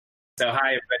So hi,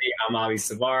 everybody. I'm Avi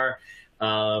Savar.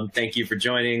 Thank you for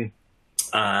joining.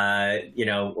 We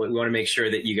want to make sure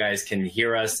that you guys can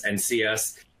hear us and see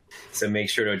us. So make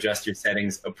sure to adjust your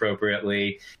settings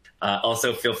appropriately.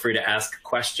 Also, feel free to ask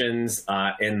questions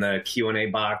in the Q&A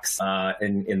box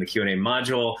in the Q&A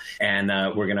module, and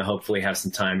we're going to hopefully have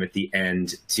some time at the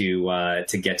end to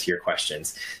get to your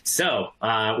questions. So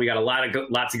we got a lot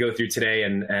to go through today,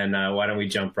 and why don't we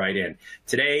jump right in?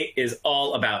 Today is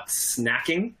all about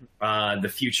snacking, the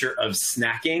future of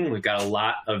snacking. We've got a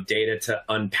lot of data to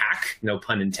unpack, no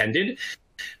pun intended.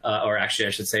 Or actually, I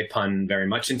should say, pun very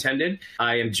much intended.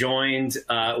 I am joined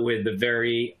with the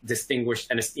very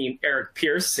distinguished and esteemed Eric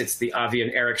Pierce. It's the Avi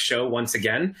and Eric show once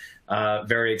again.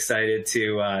 Very excited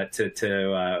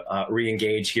to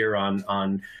re-engage here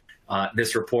on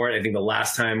this report. I think the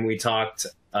last time we talked,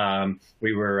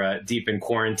 we were deep in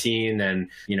quarantine and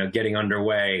getting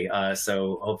underway.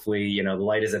 So hopefully the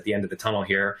light is at the end of the tunnel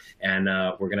here, and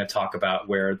we're going to talk about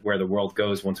where the world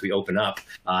goes once we open up.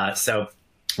 So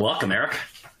welcome, Eric.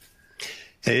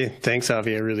 Hey, thanks,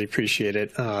 Avi. I really appreciate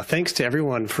it. Thanks to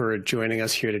everyone for joining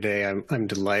us here today. I'm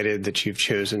delighted that you've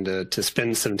chosen to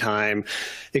spend some time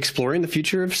exploring the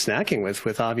future of snacking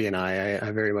with Avi and I. I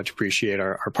very much appreciate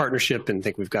our partnership and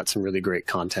think we've got some really great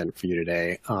content for you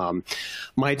today.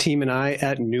 My team and I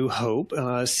at New Hope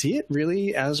see it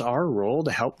really as our role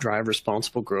to help drive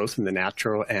responsible growth in the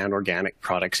natural and organic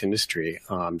products industry.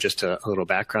 Just a little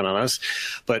background on us,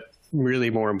 but really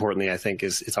more importantly, I think,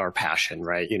 is our passion,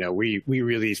 right? We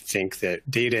really think that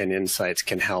data and insights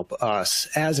can help us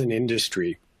as an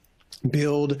industry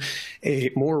build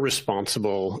a more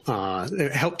responsible,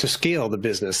 help to scale the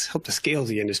business, help to scale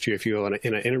the industry, if you will,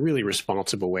 in a really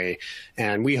responsible way.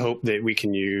 And we hope that we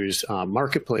can use the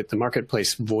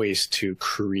marketplace voice to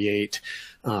create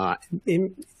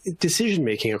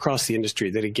decision-making across the industry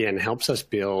that, again, helps us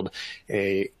build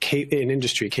an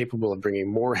industry capable of bringing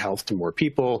more health to more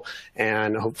people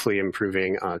and hopefully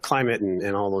improving climate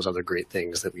and all those other great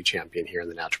things that we champion here in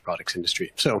the natural products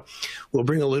industry. So we'll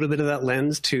bring a little bit of that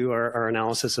lens to our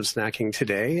analysis of snacking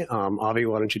today. Avi,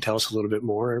 why don't you tell us a little bit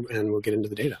more, and we'll get into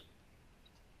the data.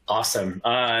 Awesome.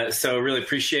 So really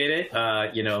appreciate it.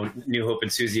 New Hope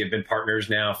and Suzy have been partners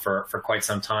now for quite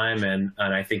some time, and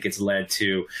I think it's led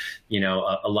to,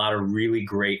 a lot of really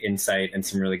great insight and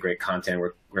some really great content.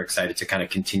 We're excited to kind of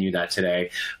continue that today.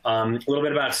 A little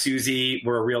bit about Suzy.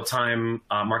 We're a real-time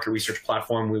market research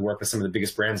platform. We work with some of the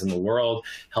biggest brands in the world,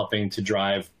 helping to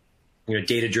drive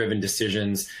data-driven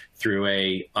decisions through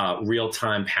a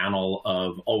real-time panel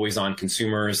of always-on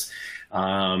consumers.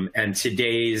 And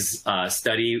today's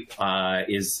study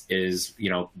is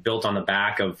built on the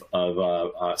back of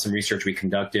some research we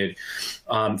conducted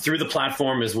through the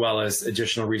platform, as well as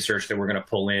additional research that we're going to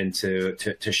pull in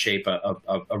to shape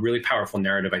a really powerful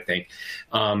narrative, I think.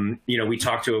 We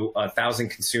talked to 1,000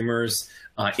 consumers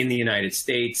in the United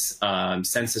States,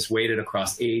 census weighted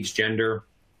across age, gender,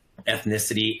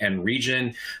 ethnicity, and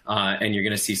region, and you're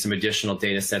going to see some additional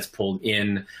data sets pulled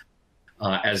in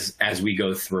as we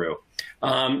go through.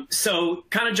 So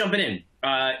kind of jumping in,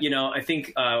 I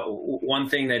think one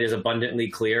thing that is abundantly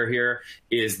clear here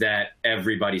is that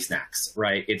everybody snacks,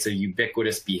 right? It's a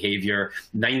ubiquitous behavior.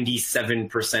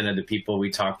 97% of the people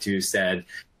we talked to said,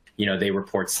 they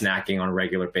report snacking on a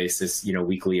regular basis,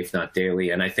 weekly, if not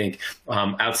daily. And I think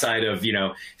outside of,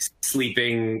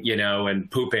 sleeping,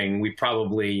 and pooping, we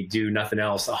probably do nothing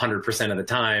else 100% of the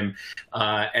time.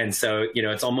 And so,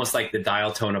 it's almost like the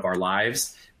dial tone of our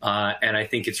lives. And I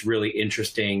think it's really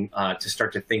interesting to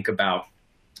start to think about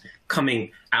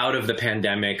coming out of the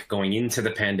pandemic, going into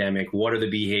the pandemic, what are the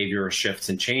behavioral shifts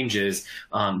and changes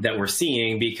that we're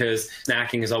seeing? Because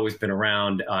snacking has always been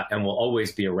around and will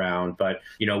always be around. But,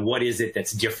 what is it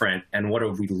that's different, and what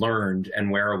have we learned, and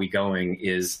where are we going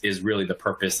is really the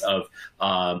purpose of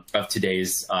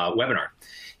today's webinar.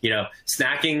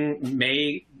 Snacking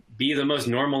may be the most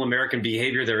normal American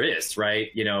behavior there is, right?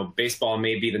 Baseball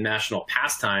may be the national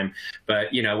pastime, but,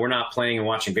 we're not playing and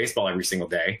watching baseball every single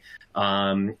day.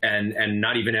 And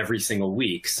not even every single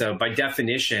week. So by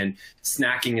definition,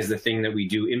 snacking is the thing that we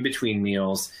do in between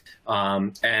meals.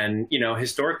 And,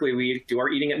 historically we do our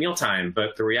eating at mealtime,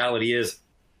 but the reality is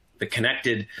the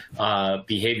connected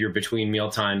behavior between meal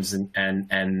times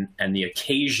and the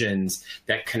occasions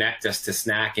that connect us to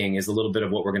snacking is a little bit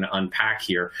of what we're going to unpack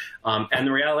here. And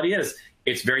the reality is,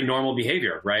 it's very normal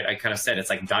behavior, right? I kind of said it's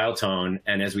like dial tone.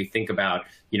 And as we think about,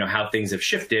 how things have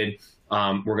shifted,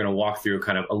 we're going to walk through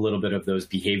kind of a little bit of those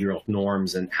behavioral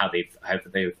norms and how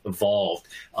they've evolved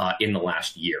in the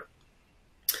last year.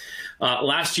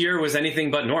 Last year was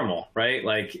anything but normal, right?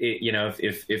 Like,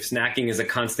 if snacking is a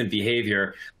constant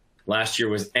behavior, Last year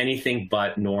was anything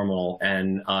but normal,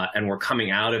 and we're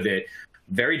coming out of it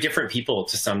very different people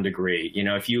to some degree. You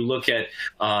know, if you look at,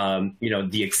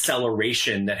 the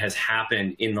acceleration that has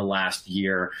happened in the last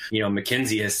year,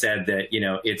 McKinsey has said that,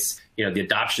 it's, the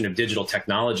adoption of digital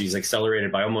technology is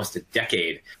accelerated by almost a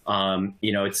decade.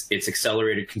 It's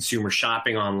accelerated consumer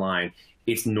shopping online.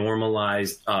 It's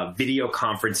normalized video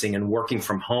conferencing and working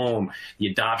from home, the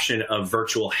adoption of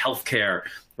virtual healthcare,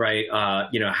 right?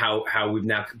 How we've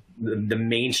now, the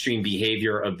mainstream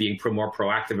behavior of being more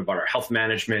proactive about our health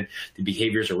management, the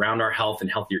behaviors around our health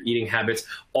and healthier eating habits,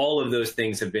 all of those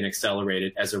things have been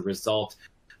accelerated as a result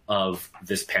of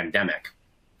this pandemic.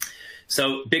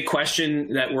 So big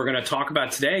question that we're going to talk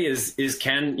about today is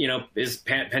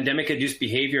pandemic-induced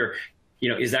behavior,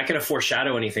 is that going to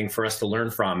foreshadow anything for us to learn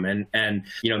from? And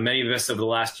many of us over the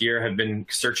last year have been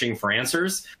searching for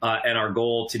answers. And our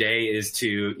goal today is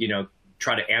to,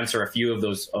 try to answer a few of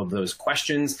those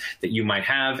questions that you might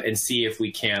have and see if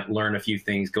we can't learn a few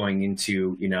things going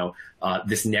into,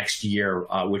 this next year,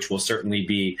 which will certainly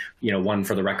be, one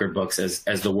for the record books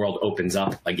as the world opens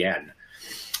up again.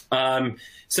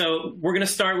 So we're going to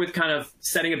start with kind of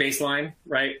setting a baseline,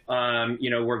 right?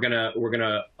 We're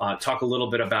gonna talk a little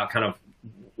bit about kind of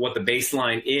what the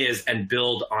baseline is and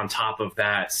build on top of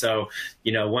that. So,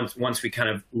 once we kind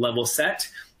of level set,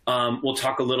 we'll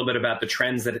talk a little bit about the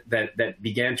trends that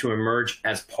began to emerge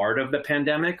as part of the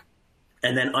pandemic,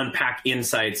 and then unpack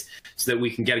insights so that we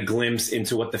can get a glimpse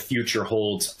into what the future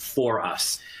holds for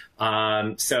us.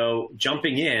 So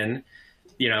jumping in,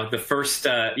 the first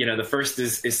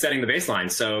is setting the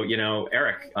baseline. So,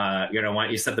 Eric, why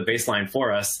don't you set the baseline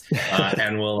for us,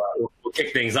 and we'll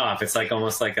kick things off. It's like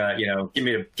almost like give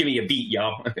me a beat,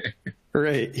 y'all.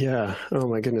 Right. Yeah. Oh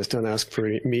my goodness. Don't ask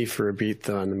me for a beat,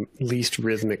 though. I'm the least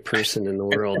rhythmic person in the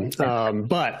world.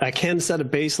 But I can set a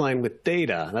baseline with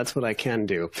data. That's what I can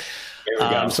do.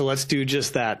 So let's do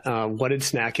just that. What did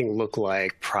snacking look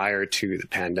like prior to the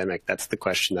pandemic? That's the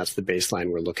question. That's the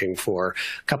baseline we're looking for.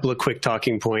 A couple of quick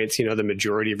talking points. The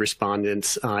majority of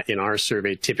respondents in our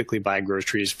survey typically buy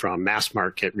groceries from mass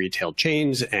market retail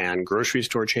chains and grocery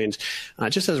store chains.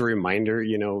 Just as a reminder,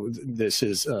 this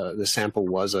is the sample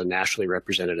was a nationally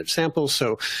representative sample.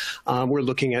 So we're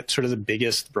looking at sort of the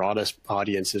biggest, broadest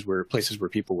audiences, places where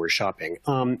people were shopping.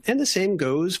 And the same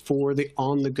goes for the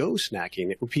on-the-go snacking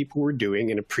that people were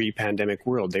doing in a pre-pandemic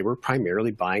world. They were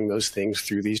primarily buying those things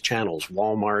through these channels.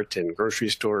 Walmart and grocery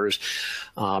stores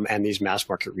and these mass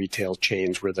market retail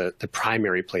chains were the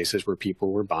primary places where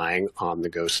people were buying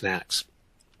on-the-go snacks.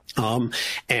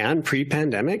 And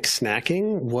pre-pandemic,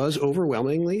 snacking was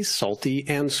overwhelmingly salty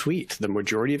and sweet. The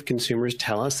majority of consumers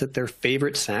tell us that their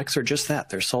favorite snacks are just that.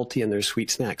 They're salty and they're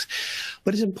sweet snacks.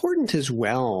 But it's important as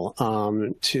well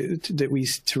to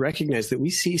recognize that we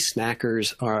see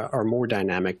snackers are more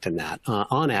dynamic than that.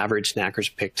 On average,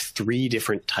 snackers picked 3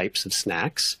 different types of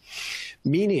snacks,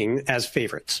 meaning as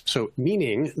favorites. So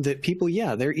meaning that people,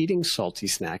 they're eating salty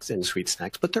snacks and sweet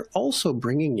snacks, but they're also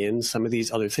bringing in some of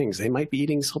these other things. They might be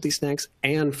eating salty snacks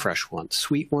and fresh ones,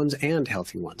 sweet ones and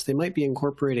healthy ones. They might be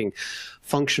incorporating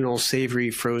functional, savory,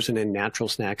 frozen, and natural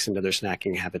snacks into their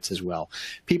snacking habits as well.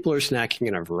 People are snacking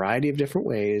in a variety of different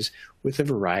ways with a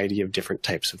variety of different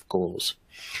types of goals.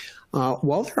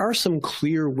 While there are some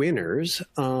clear winners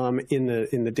in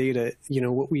the data,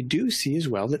 what we do see as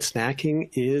well that snacking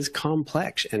is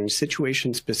complex and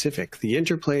situation specific. The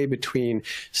interplay between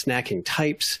snacking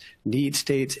types, need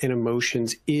states, and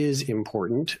emotions is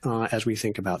important as we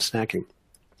think about snacking.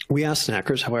 We asked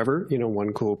snackers, however,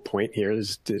 one cool point here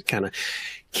is to kind of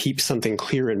keep something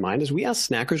clear in mind, is we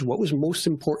asked snackers what was most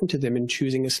important to them in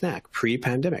choosing a snack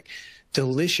pre-pandemic.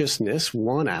 Deliciousness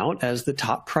won out as the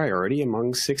top priority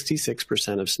among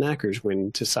 66% of snackers when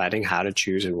deciding how to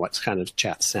choose and what kind of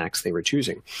snacks they were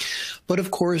choosing. But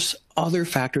of course, other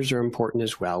factors are important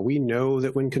as well. We know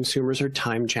that when consumers are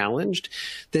time challenged,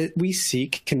 that we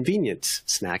seek convenience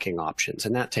snacking options,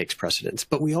 and that takes precedence.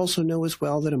 But we also know as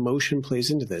well that emotion plays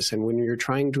into this. And when you're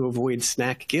trying to avoid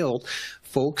snack guilt,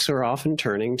 folks are often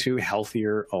turning to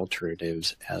healthier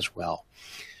alternatives as well.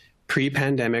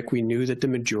 Pre-pandemic, we knew that the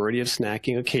majority of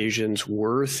snacking occasions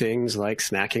were things like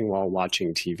snacking while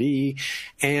watching TV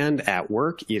and at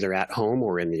work, either at home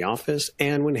or in the office,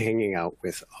 and when hanging out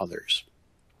with others.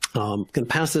 I'm going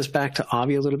to pass this back to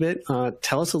Avi a little bit.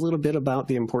 Tell us a little bit about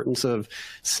the importance of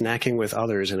snacking with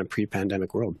others in a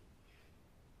pre-pandemic world.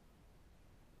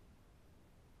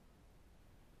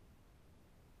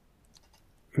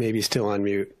 Maybe still on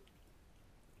mute.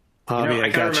 Avi, I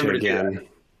got you again.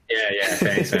 Yeah,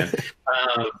 thanks, man.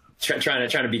 Trying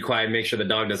to be quiet, make sure the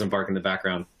dog doesn't bark in the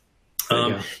background.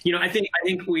 I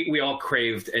think we all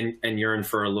craved and yearned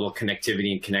for a little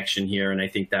connectivity and connection here, and I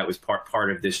think that was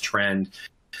part of this trend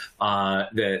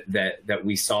that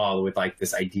we saw with like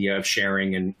this idea of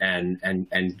sharing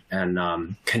and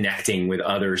connecting with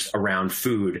others around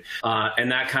food,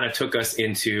 and that kind of took us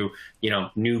into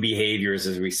new behaviors,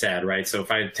 as we said, right? So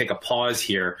if I take a pause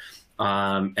here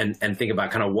and think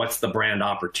about kind of what's the brand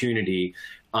opportunity,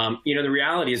 the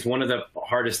reality is one of the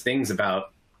hardest things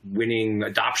about winning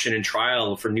adoption and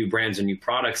trial for new brands and new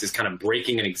products is kind of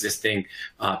breaking an existing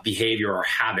behavior or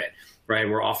habit, right?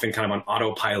 We're often kind of on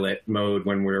autopilot mode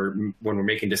when we're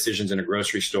making decisions in a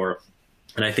grocery store.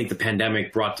 And I think the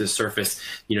pandemic brought to the surface,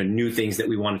 new things that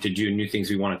we wanted to do, new things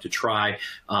we wanted to try,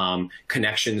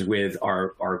 connections with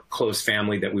our close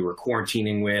family that we were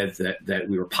quarantining with, that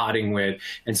we were potting with.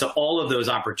 And so all of those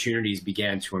opportunities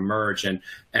began to emerge. And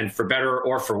for better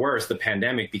or for worse, the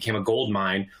pandemic became a gold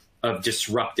mine of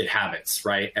disrupted habits,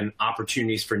 right? And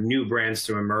opportunities for new brands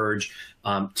to emerge,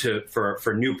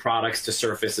 for new products to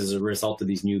surface as a result of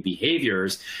these new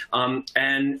behaviors. And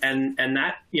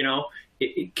that,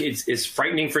 it's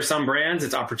frightening for some brands.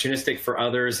 It's opportunistic for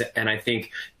others. And I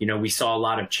think, we saw a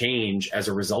lot of change as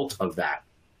a result of that.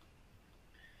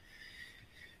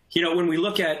 When we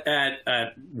look at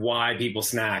why people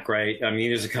snack, right? I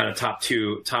mean, these are kind of top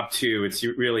two. It's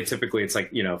really typically it's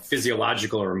like,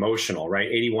 physiological or emotional, right?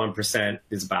 81%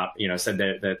 is about, said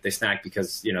that they snack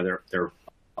because, they're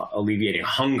alleviating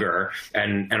hunger,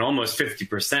 and almost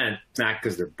 50% snack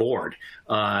because they're bored.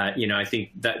 I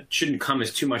think that shouldn't come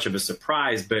as too much of a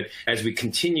surprise, but as we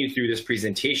continue through this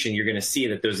presentation, you're going to see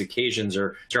that those occasions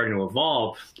are starting to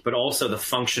evolve, but also the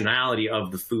functionality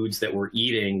of the foods that we're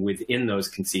eating within those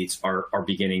conceits are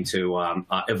beginning to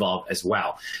evolve as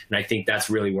well. And I think that's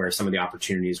really where some of the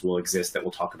opportunities will exist that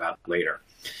we'll talk about later.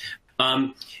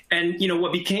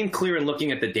 What became clear in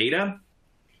looking at the data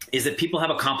is that people have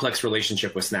a complex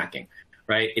relationship with snacking,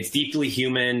 right? It's deeply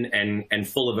human and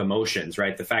full of emotions,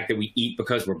 right? The fact that we eat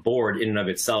because we're bored in and of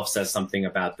itself says something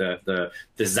about the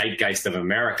zeitgeist of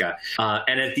America.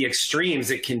 And at the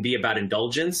extremes, it can be about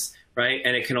indulgence, right?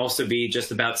 And it can also be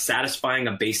just about satisfying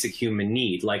a basic human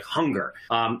need like hunger.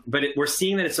 But we're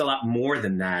seeing that it's a lot more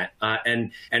than that.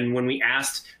 And when we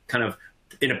asked kind of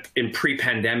in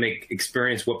pre-pandemic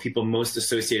experience, what people most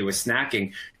associated with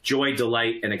snacking, joy,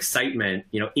 delight, and excitement,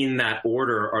 in that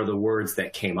order are the words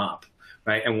that came up,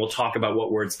 right? And we'll talk about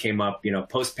what words came up,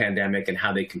 post-pandemic and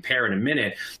how they compare in a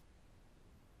minute.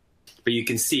 But you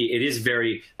can see it is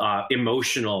very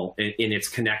emotional in its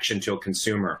connection to a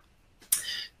consumer.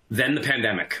 Then the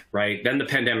pandemic, right? Then the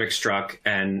pandemic struck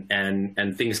and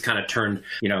things kind of turned,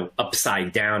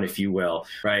 upside down, if you will,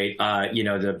 right?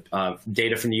 The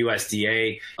data from the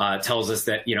USDA tells us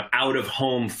that, out of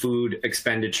home food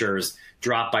expenditures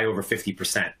dropped by over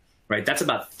 50%, right? That's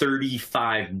about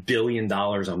 $35 billion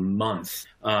a month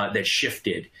that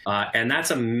shifted. And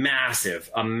that's a massive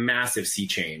sea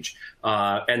change.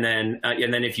 And then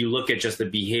if you look at just the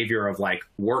behavior of like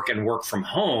work and work from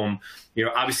home,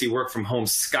 obviously work from home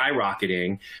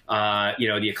skyrocketing.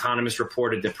 The Economist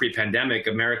reported that pre-pandemic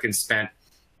Americans spent,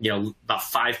 about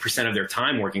 5% of their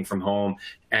time working from home.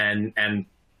 And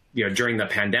during the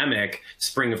pandemic,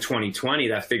 spring of 2020,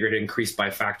 that figure had increased by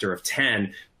a factor of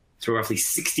 10 to roughly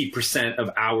 60%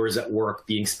 of hours at work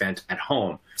being spent at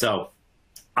home. So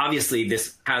obviously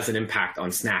this has an impact on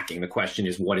snacking. The question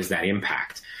is, what is that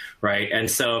impact? Right. And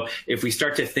so if we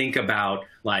start to think about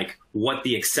like what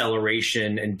the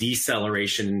acceleration and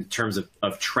deceleration in terms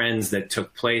of trends that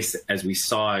took place as we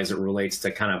saw as it relates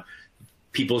to kind of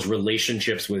people's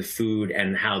relationships with food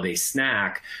and how they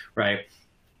snack, right?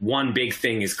 One big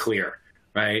thing is clear,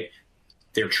 right?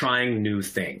 They're trying new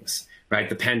things, right?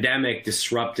 The pandemic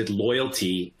disrupted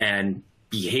loyalty and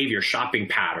behavior, shopping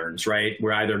patterns, right?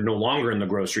 We're either no longer in the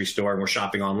grocery store and we're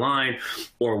shopping online,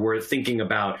 or we're thinking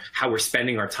about how we're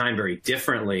spending our time very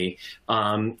differently.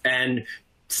 And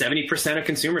 70% of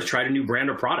consumers tried a new brand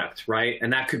or product, right?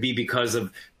 And that could be because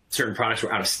of certain products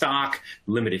were out of stock,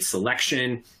 limited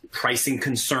selection, pricing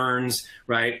concerns,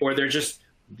 right? Or they're just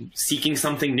seeking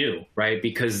something new, right?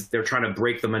 Because they're trying to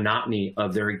break the monotony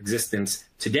of their existence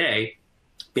today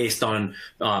based on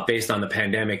the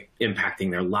pandemic impacting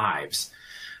their lives.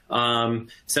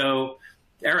 So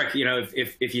Eric,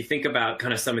 if you think about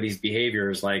kind of some of these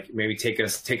behaviors, like maybe take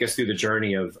us through the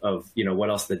journey of what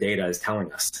else the data is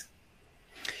telling us.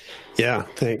 Yeah,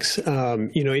 thanks.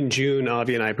 In June,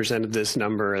 Avi and I presented this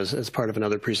number as part of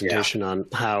another presentation on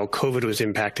how COVID was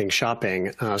impacting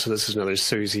shopping. So this is another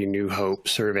Suzy New Hope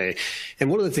survey.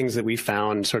 And one of the things that we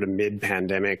found sort of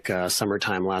mid-pandemic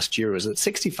summertime last year was that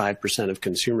 65% of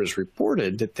consumers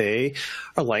reported that they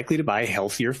are likely to buy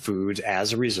healthier foods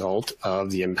as a result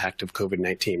of the impact of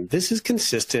COVID-19. This is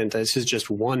consistent. This is just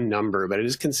one number, but it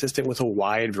is consistent with a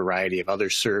wide variety of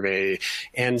other survey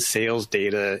and sales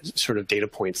data, sort of data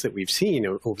points that we've seen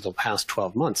over the past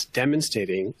 12 months,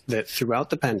 demonstrating that throughout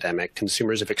the pandemic,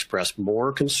 consumers have expressed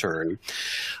more concern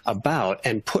about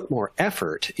and put more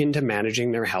effort into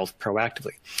managing their health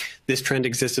proactively. This trend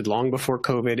existed long before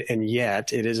COVID, and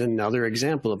yet it is another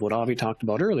example of what Avi talked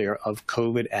about earlier of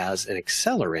COVID as an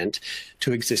accelerant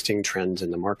to existing trends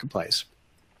in the marketplace.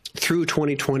 Through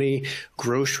 2020,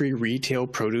 grocery retail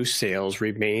produce sales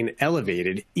remain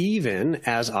elevated even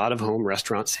as out-of-home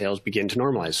restaurant sales begin to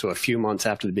normalize. So a few months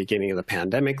after the beginning of the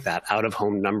pandemic, that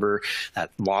out-of-home number,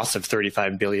 that loss of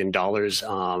 $35 billion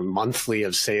monthly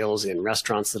of sales in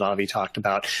restaurants that Avi talked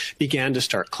about, began to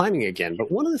start climbing again. But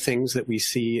one of the things that we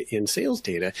see in sales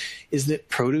data is that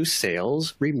produce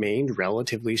sales remained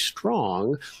relatively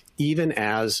strong even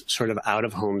as sort of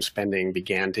out-of-home spending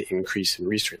began to increase in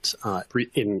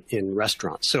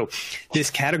restaurants. So this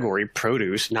category,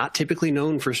 produce, not typically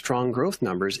known for strong growth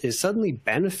numbers, is suddenly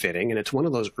benefiting, and it's one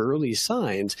of those early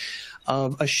signs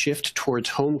of a shift towards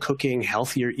home cooking,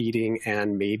 healthier eating,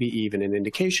 and maybe even an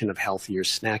indication of healthier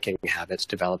snacking habits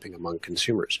developing among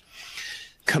consumers.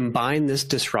 Combine this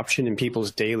disruption in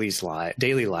people's daily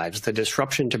lives, the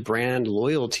disruption to brand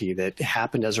loyalty that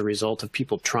happened as a result of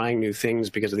people trying new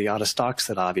things because of the out of stocks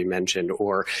that Avi mentioned,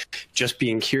 or just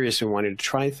being curious and wanting to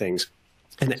try things.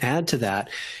 And add to that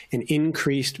an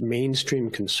increased mainstream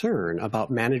concern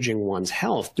about managing one's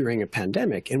health during a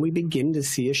pandemic, and we begin to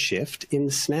see a shift in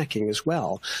snacking as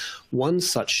well. One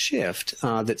such shift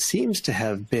that seems to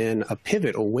have been a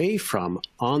pivot away from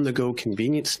on-the-go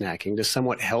convenient snacking to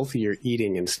somewhat healthier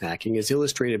eating and snacking is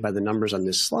illustrated by the numbers on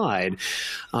this slide.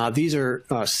 These are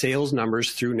sales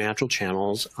numbers through natural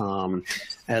channels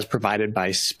as provided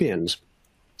by SPINS.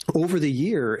 Over the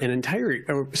years,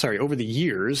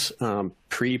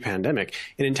 pre-pandemic,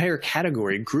 an entire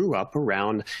category grew up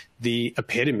around the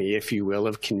epitome, if you will,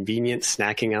 of convenient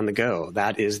snacking on the go.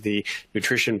 That is the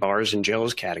nutrition bars and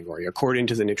gels category. According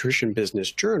to the Nutrition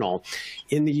Business Journal,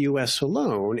 in the U.S.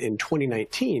 alone, in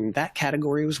 2019, that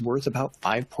category was worth about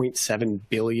 $5.7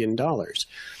 billion.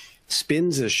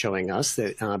 SPINS is showing us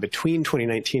that between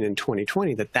 2019 and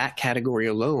 2020, that category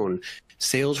alone,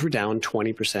 sales were down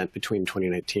 20% between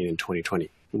 2019 and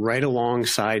 2020, right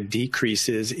alongside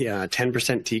decreases,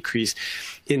 10% decrease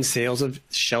in sales of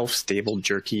shelf-stable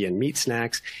jerky and meat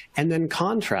snacks, and then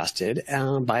contrasted,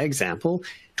 by example,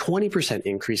 20%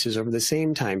 increases over the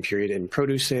same time period in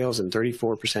produce sales and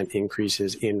 34%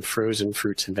 increases in frozen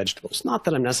fruits and vegetables. Not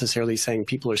that I'm necessarily saying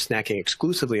people are snacking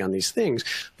exclusively on these things,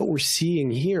 but we're seeing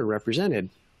here represented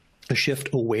a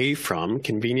shift away from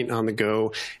convenient on the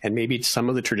go and maybe some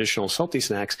of the traditional salty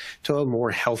snacks to a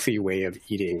more healthy way of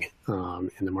eating in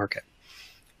the market.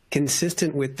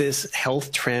 Consistent with this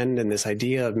health trend and this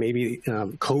idea of maybe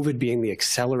COVID being the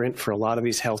accelerant for a lot of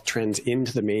these health trends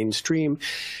into the mainstream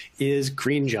is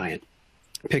Green Giant.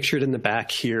 Pictured in the back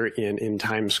here in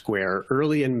Times Square,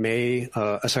 early in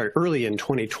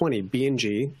 2020,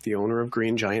 B&G, the owner of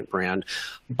Green Giant brand,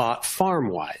 bought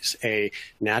FarmWise, a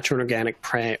natural and organic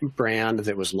brand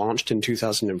that was launched in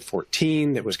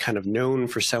 2014 that was kind of known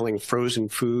for selling frozen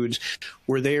foods,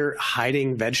 where they're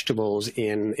hiding vegetables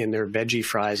in their veggie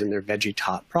fries and their veggie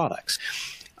tot products.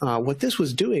 What this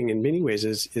was doing in many ways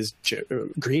is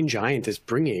Green Giant is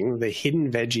bringing the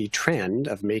hidden veggie trend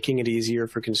of making it easier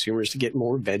for consumers to get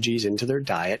more veggies into their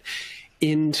diet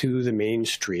into the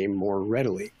mainstream more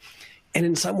readily. And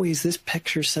in some ways, this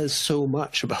picture says so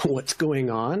much about what's going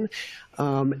on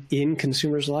in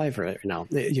consumers' lives right now.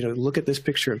 Look at this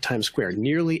picture of Times Square,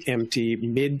 nearly empty,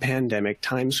 mid-pandemic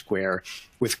Times Square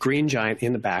with Green Giant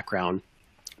in the background,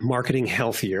 marketing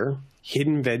healthier,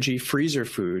 hidden veggie freezer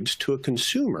foods to a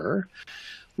consumer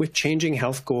with changing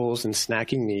health goals and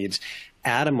snacking needs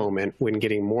at a moment when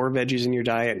getting more veggies in your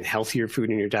diet and healthier food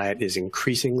in your diet is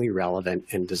increasingly relevant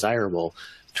and desirable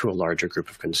to a larger group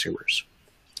of consumers.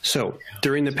 So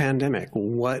during the pandemic,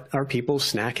 what are people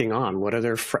snacking on? What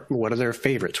are their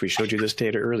favorites? We showed you this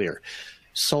data earlier.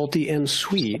 Salty and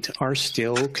sweet are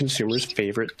still consumers'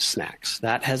 favorite snacks.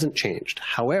 That hasn't changed.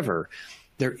 However,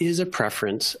 there is a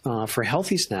preference for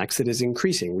healthy snacks that is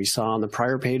increasing. We saw on the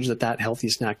prior page that healthy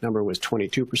snack number was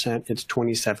 22%. It's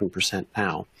 27%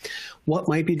 now. What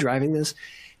might be driving this?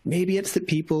 Maybe it's that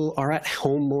people are at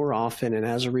home more often, and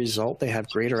as a result, they have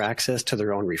greater access to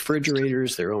their own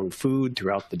refrigerators, their own food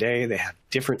throughout the day. They have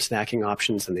different snacking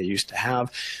options than they used to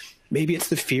have. Maybe it's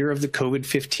the fear of the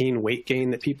COVID-15 weight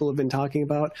gain that people have been talking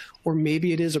about, or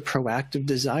maybe it is a proactive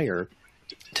desire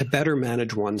to better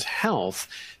manage one's health,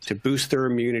 to boost their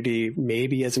immunity,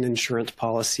 maybe as an insurance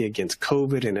policy against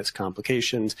COVID and its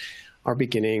complications, are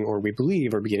beginning, or we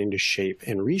believe are beginning to shape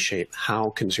and reshape how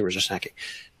consumers are snacking.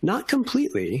 Not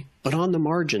completely, but on the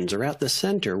margins or at the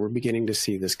center, we're beginning to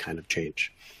see this kind of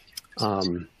change.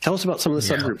 Tell us about some of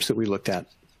the subgroups that we looked at,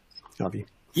 Avi.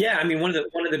 Yeah, I mean, one of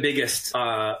the biggest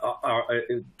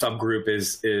subgroup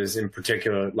is in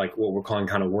particular like what we're calling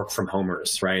kind of work from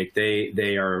homers, right?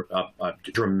 They are a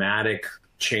dramatic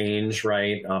change,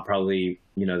 right? Probably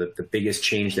the biggest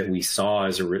change that we saw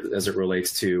as it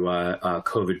relates to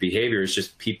COVID behavior is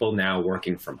just people now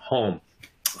working from home.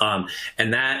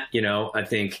 And that, I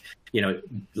think,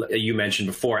 you mentioned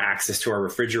before, access to our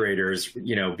refrigerators,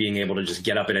 being able to just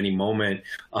get up at any moment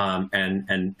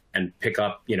and pick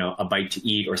up, a bite to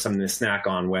eat or something to snack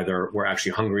on, whether we're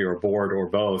actually hungry or bored or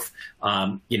both.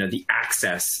 The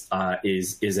access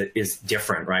is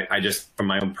different, right? I just, from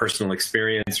my own personal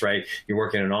experience, right? You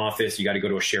work in an office, you got to go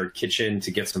to a shared kitchen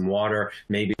to get some water.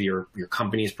 Maybe your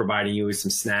company is providing you with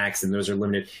some snacks, and those are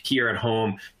limited. Here at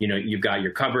home, you've got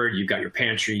your cupboard, you've got your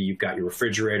pantry, you've got your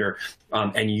refrigerator,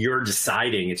 and you're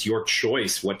deciding, it's your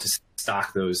choice what to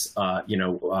stock those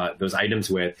items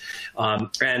with.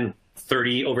 And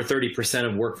over 30%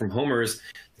 of work from homers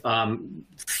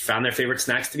found their favorite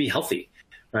snacks to be healthy,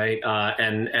 right?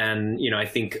 And I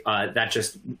think that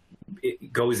just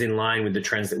it goes in line with the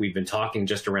trends that we've been talking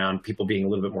just around people being a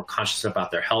little bit more conscious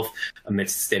about their health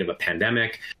amidst the state of a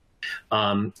pandemic.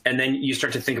 And then you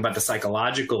start to think about the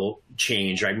psychological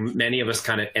change, right? Many of us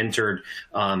kind of entered,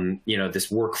 this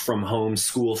work from home,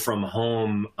 school from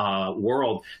home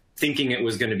world, thinking it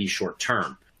was going to be short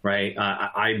term, right?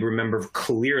 I remember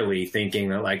clearly thinking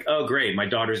that like, oh, great, my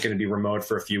daughter's going to be remote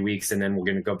for a few weeks, and then we're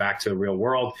going to go back to the real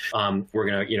world. We're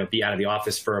going to, be out of the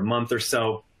office for a month or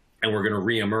so, and we're going to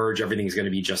reemerge. Everything's going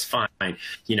to be just fine.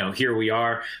 Here we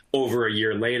are over a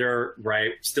year later,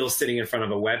 right? Still sitting in front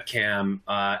of a webcam,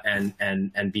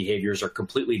 and behaviors are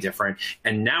completely different.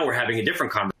 And now we're having a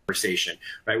different conversation,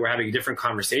 right? We're having a different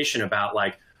conversation about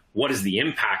like, what is the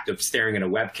impact of staring at a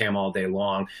webcam all day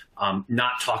long,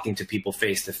 not talking to people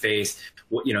face to face?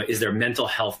 What, is there mental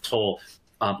health toll?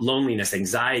 Loneliness,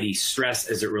 anxiety, stress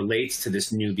as it relates to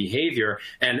this new behavior.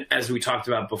 And as we talked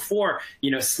about before,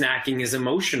 snacking is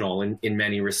emotional in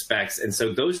many respects. And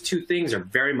so those two things are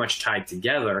very much tied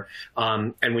together.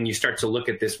 And when you start to look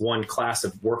at this one class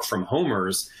of work from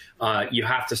homers, you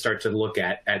have to start to look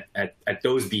at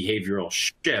those behavioral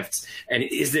shifts. And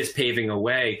is this paving a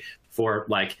way for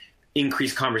like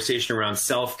increased conversation around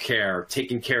self-care,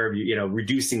 taking care of,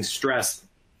 reducing stress?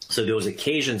 So those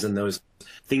occasions and those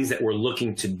things that we're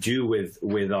looking to do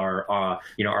with our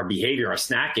our behavior, our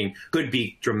snacking, could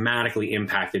be dramatically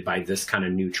impacted by this kind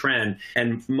of new trend.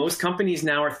 And most companies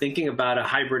now are thinking about a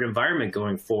hybrid environment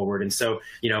going forward. And so,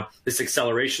 this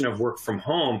acceleration of work from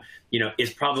home,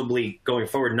 is probably going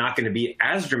forward not going to be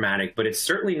as dramatic, but it's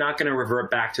certainly not going to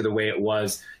revert back to the way it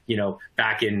was,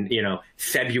 back in,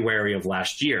 February of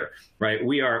last year, right?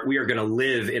 We are going to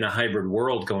live in a hybrid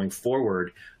world going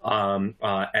forward. And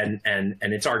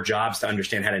it's our jobs to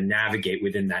understand how to navigate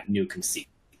within that new conceit.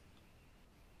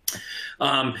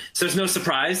 So it's no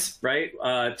surprise, right?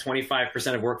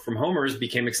 25% of work from homers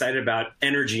became excited about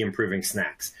energy improving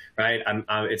snacks, right?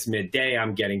 It's midday,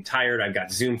 I'm getting tired, I've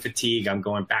got Zoom fatigue, I'm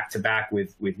going back to back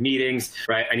with meetings,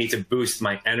 right? I need to boost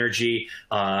my energy.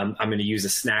 I'm going to use a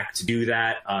snack to do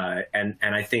that. And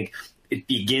I think it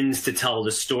begins to tell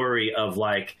the story of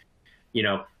like,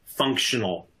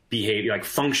 functional behavior, like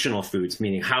functional foods,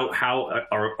 meaning how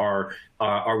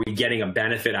are we getting a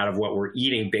benefit out of what we're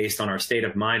eating based on our state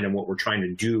of mind and what we're trying to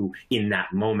do in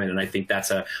that moment. And I think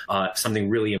that's something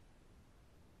really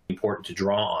important to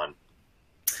draw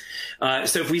on.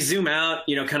 So if we zoom out,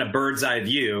 kind of bird's eye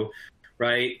view,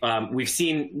 right? We've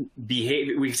seen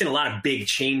a lot of big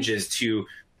changes to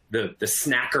the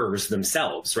snackers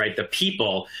themselves, right? The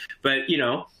people, but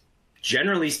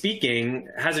generally speaking,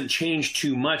 hasn't changed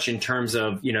too much in terms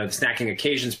of, snacking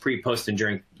occasions pre, post, and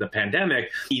during the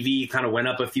pandemic. TV kind of went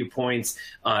up a few points.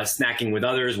 Snacking with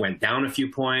others went down a few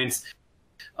points.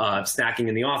 Snacking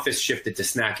in the office shifted to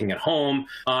snacking at home.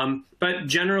 But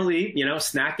generally,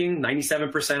 snacking,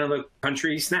 97% of the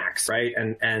country snacks, right?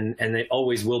 And it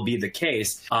always will be the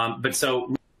case. But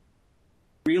so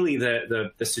really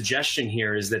the suggestion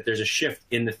here is that there's a shift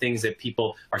in the things that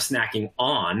people are snacking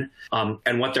on,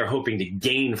 and what they're hoping to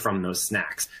gain from those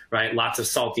snacks, right? Lots of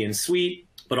salty and sweet,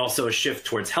 but also a shift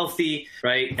towards healthy,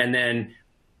 right? And then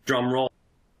drum roll,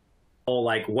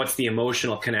 like what's the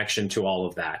emotional connection to all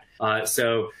of that?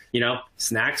 So,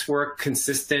 snacks work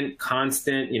consistent,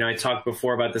 constant. I talked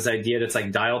before about this idea that's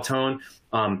like dial tone.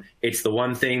 It's the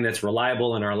one thing that's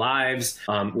reliable in our lives.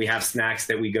 We have snacks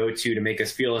that we go to make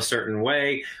us feel a certain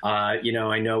way. I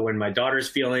know when my daughter's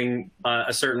feeling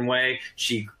a certain way,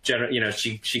 she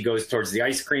goes towards the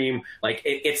ice cream. Like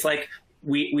it's like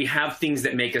we have things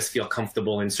that make us feel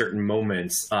comfortable in certain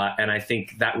moments. And I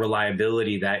think that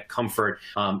reliability, that comfort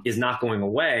is not going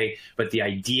away. But the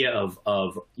idea of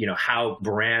how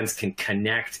brands can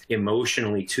connect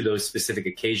emotionally to those specific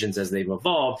occasions as they've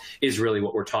evolved is really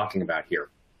what we're talking about here.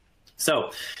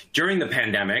 So during the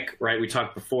pandemic, right, we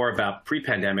talked before about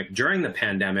pre-pandemic. During the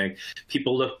pandemic,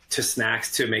 people looked to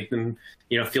snacks to make them,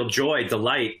 feel joy,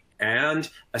 delight, and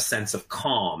a sense of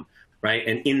calm. Right.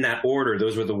 And in that order,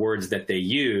 those were the words that they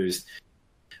used.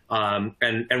 And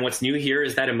what's new here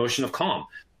is that emotion of calm,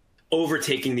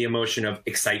 overtaking the emotion of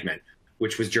excitement,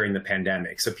 which was during the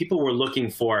pandemic. So people were looking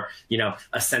for,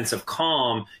 a sense of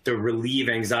calm to relieve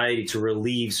anxiety, to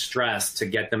relieve stress, to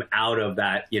get them out of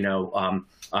that,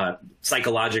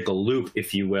 psychological loop,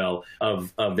 if you will,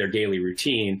 of their daily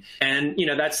routine. And,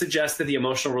 that suggests that the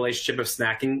emotional relationship of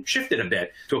snacking shifted a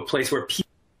bit to a place where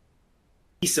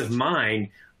peace of mind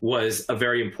was a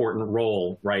very important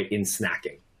role, right, in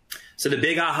snacking. So the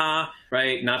big aha,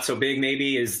 right, not so big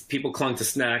maybe, is people clung to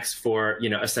snacks for,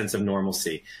 a sense of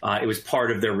normalcy. It was part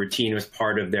of their routine. It was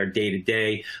part of their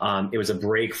day-to-day. It was a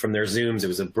break from their Zooms. It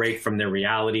was a break from their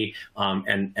reality.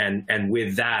 And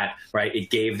with that, right, it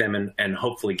gave them and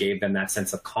hopefully gave them that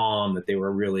sense of calm that they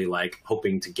were really like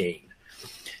hoping to gain.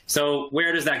 So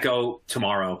where does that go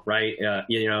tomorrow, right?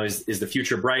 Is the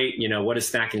future bright? What does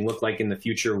snacking look like in the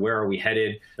future? Where are we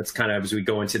headed? That's kind of as we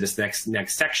go into this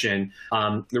next section.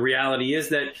 The reality is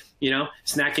that,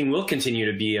 snacking will continue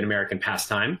to be an American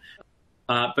pastime.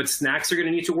 But snacks are going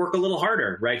to need to work a little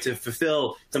harder, right, to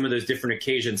fulfill some of those different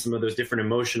occasions, some of those different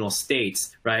emotional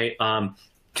states, right?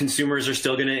 Consumers are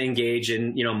still going to engage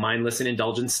in, mindless and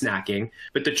indulgent snacking.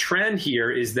 But the trend here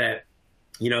is that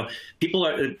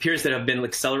it appears that have been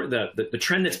the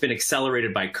trend that's been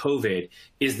accelerated by COVID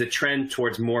is the trend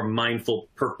towards more mindful,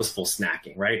 purposeful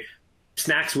snacking, right?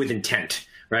 Snacks with intent,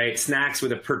 right? Snacks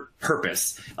with a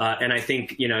purpose. And I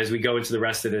think, as we go into the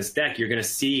rest of this deck, you're going to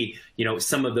see,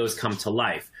 some of those come to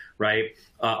life, right?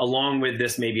 Along with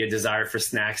this, maybe a desire for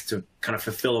snacks to kind of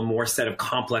fulfill a more set of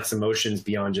complex emotions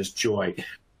beyond just joy.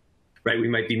 Right, we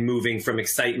might be moving from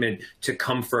excitement to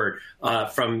comfort,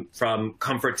 from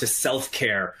comfort to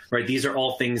self-care. Right, these are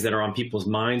all things that are on people's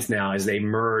minds now as they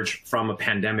emerge from a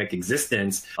pandemic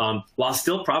existence, while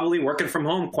still probably working from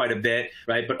home quite a bit.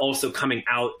 Right, but also coming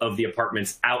out of the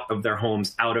apartments, out of their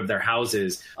homes, out of their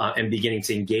houses, and beginning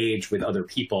to engage with other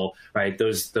people. Right,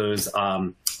 those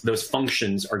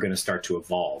functions are going to start to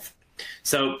evolve.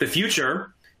 So the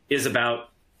future is about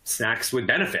snacks with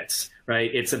benefits, right?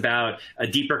 It's about a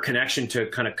deeper connection to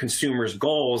kind of consumers'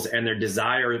 goals and their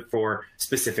desire for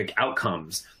specific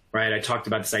outcomes, right? I talked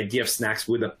about this idea of snacks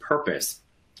with a purpose.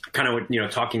 Kind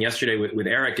of, talking yesterday with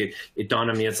Eric, it dawned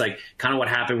on me, it's like kind of what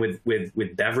happened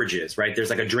with beverages, right?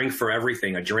 There's like a drink for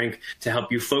everything, a drink to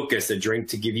help you focus, a drink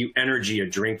to give you energy, a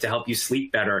drink to help you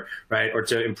sleep better, right? Or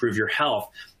to improve your health.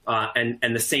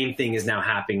 And the same thing is now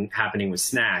happening with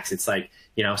snacks. It's like,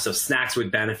 so snacks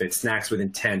with benefits, snacks with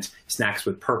intent, snacks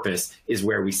with purpose is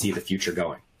where we see the future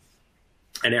going.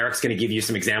 And Eric's going to give you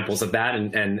some examples of that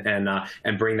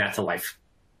and bring that to life.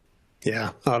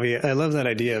 Yeah, Avi, I love that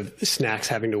idea of snacks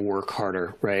having to work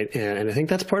harder, right? And I think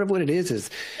that's part of what it is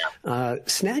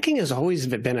snacking has always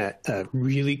been a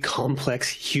really complex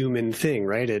human thing,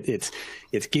 right?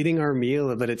 It's getting our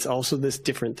meal, but it's also this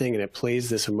different thing, and it plays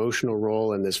this emotional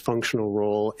role and this functional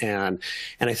role. And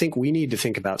I think we need to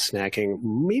think about snacking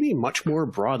maybe much more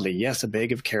broadly. Yes, a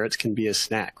bag of carrots can be a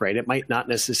snack, right? It might not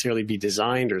necessarily be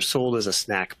designed or sold as a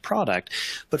snack product,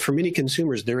 but for many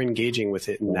consumers, they're engaging with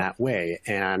it in that way.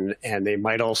 And they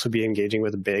might also be engaging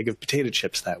with a bag of potato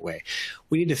chips that way.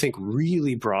 We need to think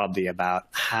really broadly about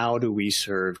how do we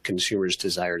serve consumers'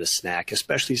 desire to snack,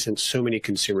 especially since so many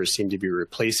consumers seem to be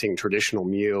replacing traditional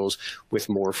meals with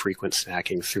more frequent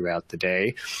snacking throughout the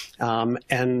day.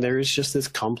 And there's just this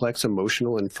complex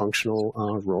emotional and functional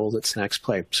role that snacks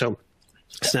play. So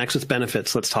Snacks with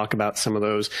benefits. Let's talk about some of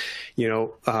those.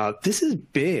 This is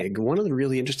big. One of the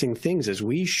really interesting things is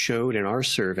we showed in our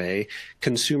survey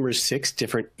consumers 6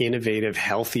 different innovative,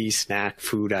 healthy snack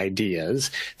food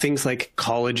ideas. Things like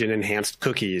collagen-enhanced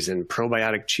cookies and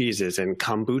probiotic cheeses and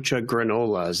kombucha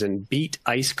granolas and beet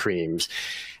ice creams.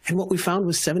 And what we found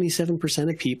was 77%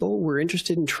 of people were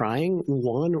interested in trying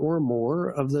one or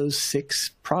more of those 6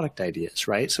 product ideas,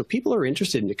 right? So people are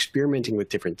interested in experimenting with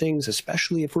different things,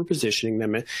 especially if we're positioning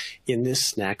them in this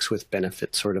snacks with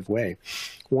benefit sort of way.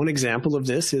 One example of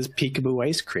this is peekaboo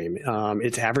ice cream.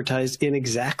 It's advertised in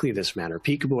exactly this manner.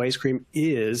 Peekaboo ice cream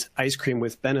is ice cream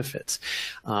with benefits,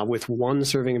 with 1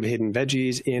 serving of hidden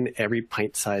veggies in every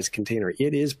pint-sized container.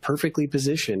 It is perfectly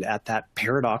positioned at that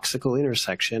paradoxical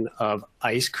intersection of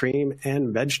ice cream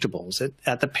and vegetables,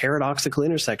 at the paradoxical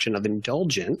intersection of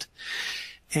indulgent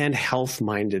and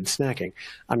health-minded snacking.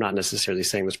 I'm not necessarily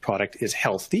saying this product is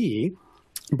healthy,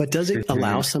 but does it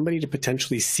allow somebody to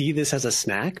potentially see this as a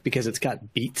snack because it's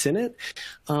got beets in it,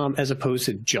 as opposed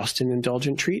to just an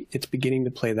indulgent treat? It's beginning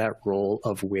to play that role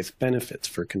of with benefits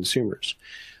for consumers.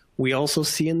 We also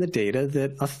see in the data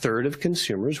that 1/3 of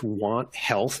consumers want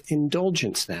health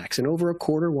indulgent snacks, and over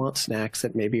 1/4 want snacks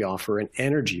that maybe offer an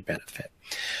energy benefit.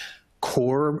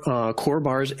 Core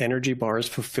bars, energy bars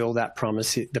fulfill that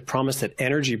promise, the promise that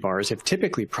energy bars have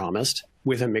typically promised,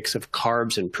 with a mix of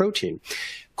carbs and protein.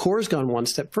 Core's gone one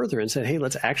step further and said, hey,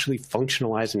 let's actually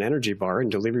functionalize an energy bar and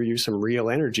deliver you some real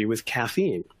energy with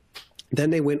caffeine.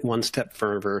 Then they went one step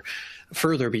further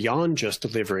beyond just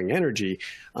delivering energy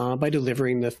by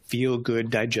delivering the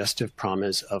feel-good digestive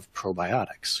promise of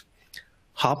probiotics.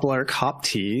 Hoplark Hop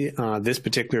Tea, this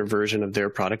particular version of their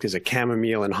product is a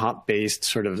chamomile and hop-based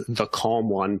sort of the Calm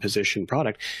One position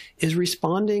product, is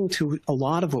responding to a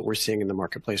lot of what we're seeing in the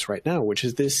marketplace right now, which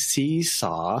is this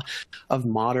seesaw of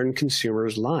modern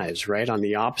consumers' lives, right? On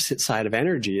the opposite side of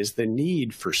energy is the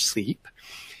need for sleep.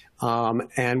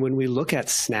 And when we look at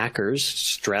snackers,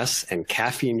 stress, and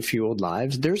caffeine-fueled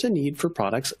lives, there's a need for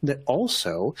products that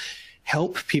also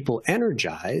help people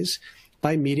energize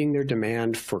by meeting their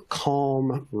demand for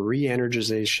calm,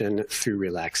 re-energization through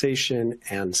relaxation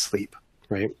and sleep,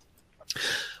 right?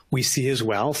 We see as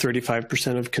well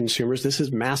 35% of consumers, this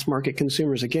is mass market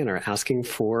consumers again, are asking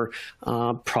for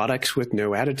products with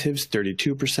no additives.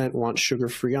 32% want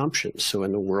sugar-free options. So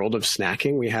in the world of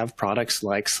snacking, we have products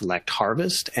like Select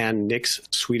Harvest and Nick's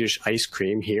Swedish ice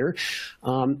cream here.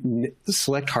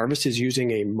 Select Harvest is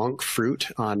using a monk fruit,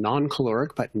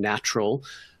 non-caloric but natural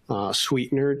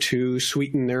sweetener to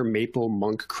sweeten their maple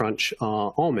monk crunch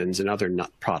almonds and other nut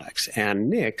products. And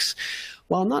Nick's,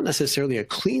 while not necessarily a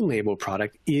clean label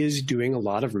product, is doing a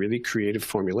lot of really creative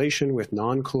formulation with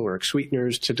non-caloric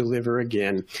sweeteners to deliver,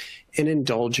 again, an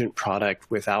indulgent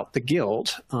product without the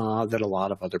guilt that a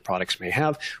lot of other products may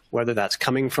have, whether that's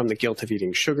coming from the guilt of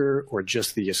eating sugar or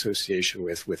just the association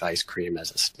with ice cream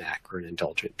as a snack or an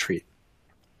indulgent treat.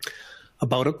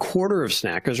 About 1/4 of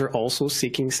snackers are also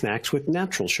seeking snacks with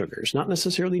natural sugars, not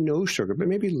necessarily no sugar, but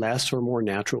maybe less or more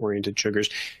natural-oriented sugars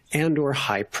and or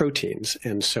high proteins.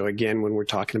 And so again, when we're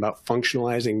talking about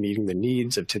functionalizing, meeting the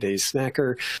needs of today's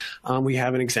snacker, we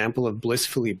have an example of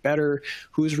Blissfully Better,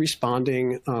 who's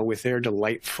responding with their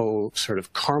delightful sort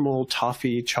of caramel,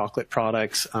 toffee, chocolate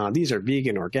products. These are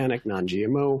vegan, organic,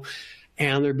 non-GMO.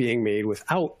 And they're being made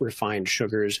without refined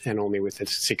sugars and only with the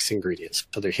 6 ingredients.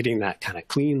 So they're hitting that kind of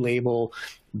clean label,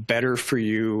 better for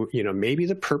you. Maybe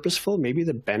the purposeful, maybe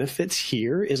the benefits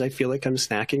here is I feel like I'm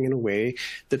snacking in a way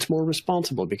that's more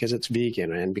responsible because it's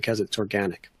vegan and because it's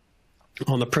organic.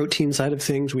 On the protein side of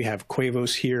things, we have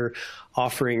Quavos here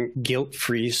offering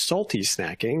guilt-free salty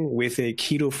snacking with a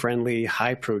keto-friendly,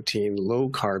 high-protein,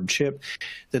 low-carb chip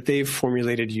that they've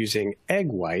formulated using egg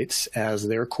whites as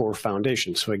their core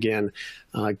foundation. So again,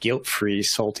 guilt-free,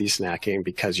 salty snacking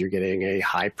because you're getting a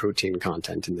high-protein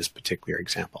content in this particular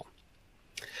example.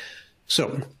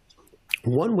 So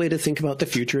one way to think about the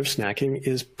future of snacking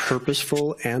is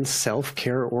purposeful and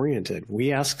self-care oriented.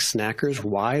 We ask snackers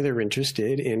why they're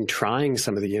interested in trying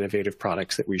some of the innovative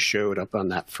products that we showed up on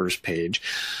that first page.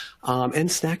 And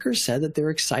snackers said that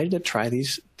they're excited to try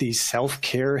these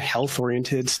self-care,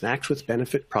 health-oriented snacks with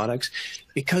benefit products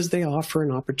because they offer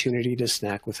an opportunity to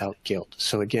snack without guilt.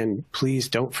 So again, please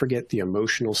don't forget the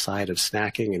emotional side of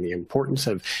snacking and the importance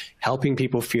of helping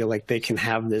people feel like they can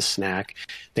have this snack,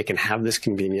 they can have this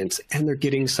convenience, and they're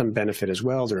getting some benefit as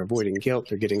well. They're avoiding guilt,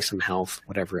 they're getting some health,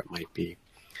 whatever it might be.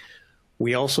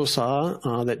 We also saw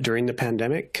that during the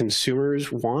pandemic,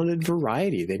 consumers wanted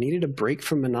variety. They needed a break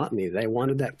from monotony. They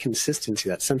wanted that consistency,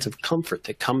 that sense of comfort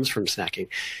that comes from snacking.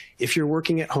 If you're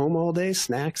working at home all day,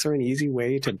 snacks are an easy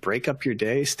way to break up your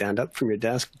day, stand up from your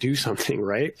desk, do something,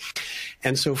 right?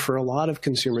 And so for a lot of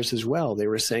consumers as well, they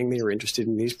were saying they were interested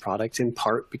in these products in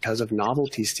part because of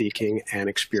novelty seeking and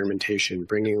experimentation,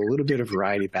 bringing a little bit of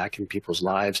variety back in people's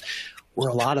lives, where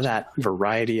a lot of that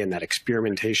variety and that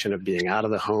experimentation of being out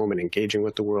of the home and engaging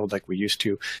with the world like we used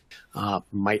to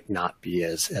might not be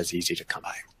as easy to come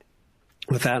by.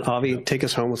 With that, Avi, take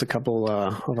us home with a couple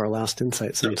of our last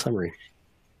insights in summary.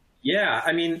 Yeah,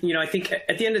 I mean, I think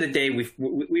at the end of the day,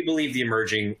 we believe the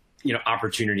emerging,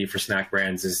 opportunity for snack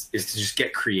brands is to just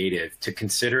get creative, to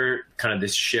consider kind of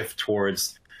this shift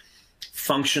towards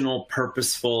functional,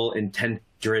 purposeful,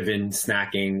 intent-driven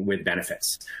snacking with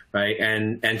benefits, right?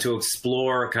 And to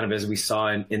explore kind of, as we saw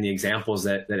in the examples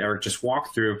that Eric just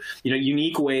walked through,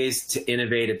 unique ways to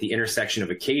innovate at the intersection of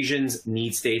occasions,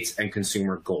 need states, and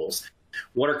consumer goals.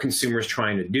 What are consumers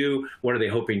trying to do? What are they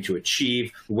hoping to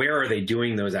achieve? Where are they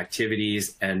doing those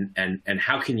activities? And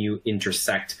how can you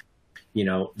intersect,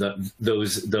 those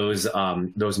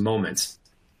moments?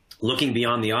 Looking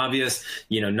beyond the obvious,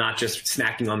 not just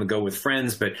snacking on the go with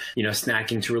friends, but,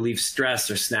 snacking to relieve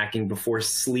stress or snacking before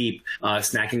sleep,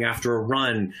 snacking after a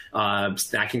run,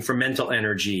 snacking for mental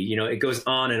energy. It goes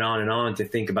on and on and on to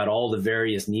think about all the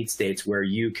various need states where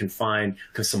you can find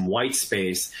some white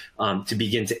space to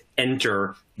begin to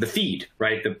enter the feed,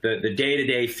 right? The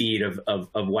day-to-day feed of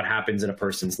what happens in a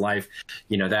person's life.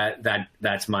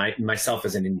 That's myself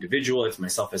as an individual. It's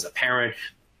myself as a parent,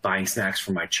 buying snacks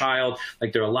for my child.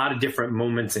 Like, there are a lot of different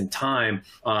moments in time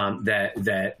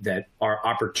that are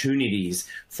opportunities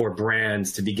for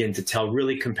brands to begin to tell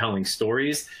really compelling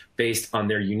stories based on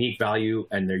their unique value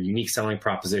and their unique selling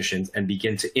propositions, and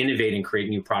begin to innovate and create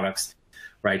new products,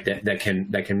 right? That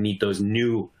can meet those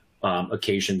new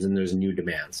occasions and those new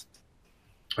demands.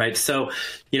 Right. So,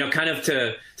 kind of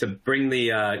to bring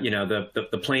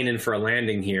the plane in for a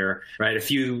landing here, right? A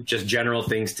few just general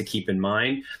things to keep in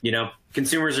mind.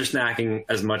 Consumers are snacking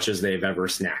as much as they've ever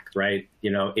snacked, right?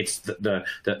 It's the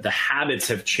habits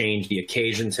have changed, the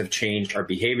occasions have changed, our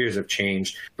behaviors have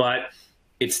changed, but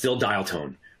it's still dial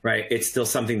tone, right? It's still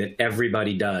something that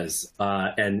everybody does,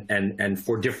 and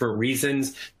for different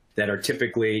reasons that are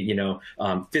typically,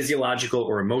 physiological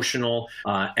or emotional,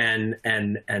 and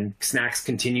snacks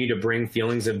continue to bring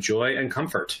feelings of joy and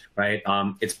comfort, right?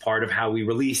 It's part of how we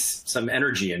release some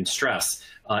energy and stress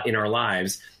in our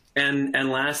lives. And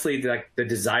lastly, the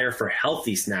desire for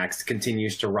healthy snacks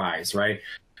continues to rise, right?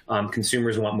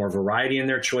 Consumers want more variety in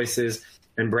their choices,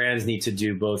 and brands need to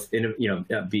do both,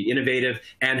 be innovative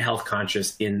and health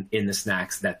conscious in the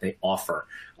snacks that they offer.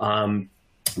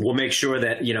 We'll make sure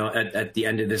that, at the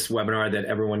end of this webinar, that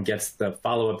everyone gets the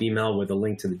follow-up email with a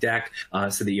link to the deck,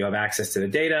 so that you have access to the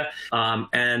data.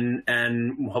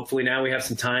 And hopefully now we have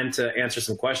some time to answer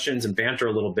some questions and banter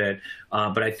a little bit.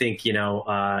 But I think,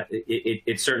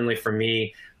 it certainly, for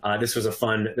me, this was a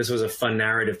fun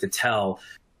narrative to tell,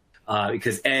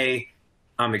 because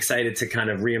I'm excited to kind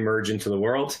of reemerge into the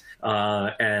world,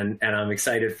 and I'm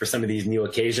excited for some of these new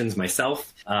occasions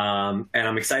myself, and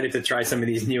I'm excited to try some of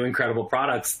these new incredible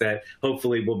products that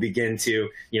hopefully will begin to,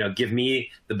 give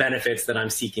me the benefits that I'm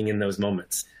seeking in those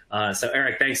moments. So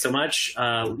Eric, thanks so much.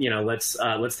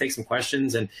 Let's take some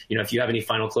questions, and if you have any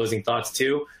final closing thoughts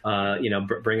too,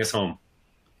 bring us home.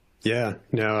 Yeah,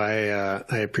 no,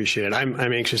 I appreciate it. I'm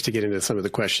anxious to get into some of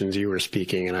the questions you were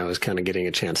speaking, and I was kind of getting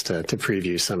a chance to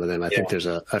preview some of them. I think there's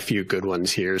a few good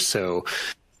ones here, so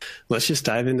let's just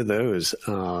dive into those.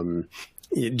 Do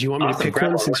you want me to pick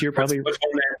one, since you're probably...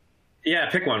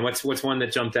 pick one. What's one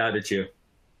that jumped out at you?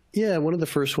 Yeah, one of the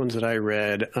first ones that I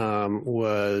read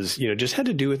was, just had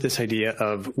to do with this idea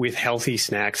of, with healthy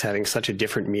snacks having such a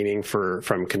different meaning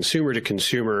from consumer to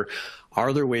consumer,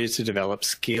 are there ways to develop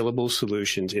scalable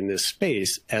solutions in this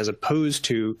space as opposed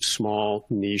to small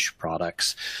niche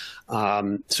products?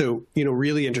 So,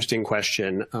 really interesting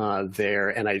question there.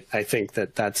 And I think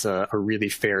that's a really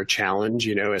fair challenge,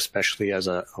 especially as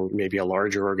maybe a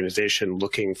larger organization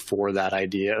looking for that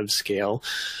idea of scale.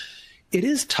 It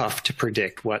is tough to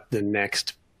predict what the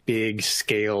next big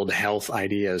scaled health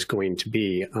idea is going to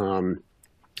be.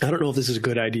 I don't know if this is a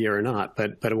good idea or not,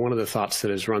 but one of the thoughts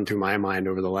that has run through my mind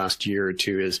over the last year or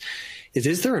two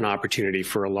is there an opportunity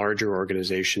for a larger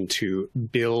organization to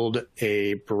build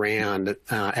a brand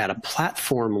at a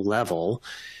platform level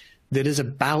that is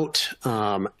about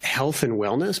health and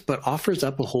wellness, but offers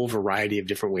up a whole variety of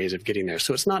different ways of getting there.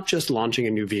 So it's not just launching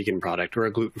a new vegan product or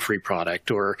a gluten-free product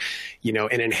or,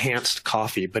 an enhanced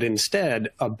coffee, but instead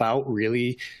about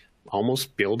really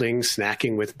almost building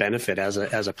snacking with benefit as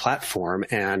a platform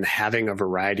and having a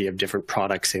variety of different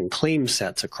products and claim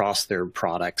sets across their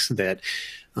products that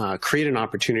create an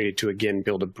opportunity to, again,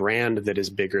 build a brand that is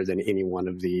bigger than any one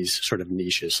of these sort of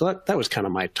niches. So that was kind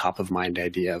of my top of mind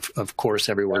idea. Of course,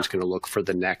 everyone's going to look for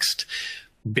the next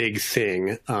big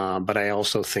thing. But I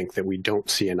also think that we don't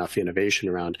see enough innovation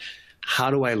around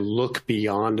how do I look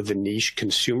beyond the niche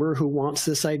consumer who wants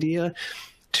this idea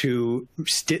to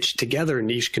stitch together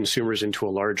niche consumers into a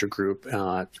larger group,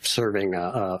 serving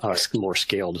a more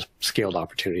scaled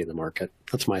opportunity in the market.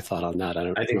 That's my thought on that. I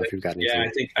don't know if you've got anything.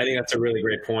 Yeah, I think that's a really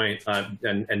great point.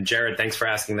 And Jared, thanks for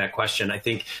asking that question. I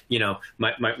think,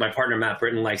 my partner, Matt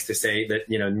Britton, likes to say that,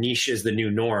 niche is the new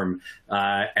norm.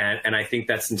 And I think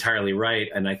that's entirely right.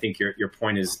 And I think your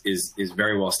point is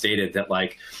very well stated that,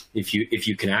 like, if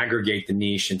you can aggregate the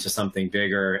niche into something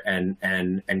bigger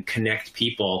and connect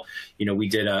people, we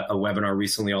did a webinar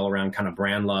recently all around kind of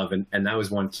brand love. And that was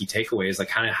one key takeaway is, like,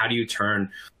 how do you turn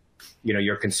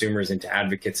your consumers into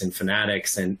advocates and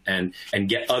fanatics and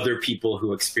get other people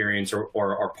who experience or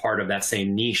are part of that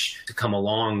same niche to come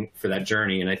along for that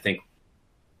journey. And I think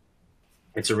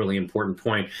it's a really important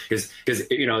point because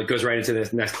it goes right into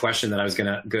this next question that I was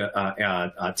going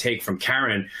to take from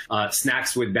Karen.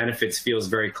 Snacks with benefits feels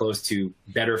very close to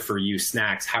better for you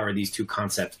snacks. How are these two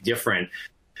concepts different?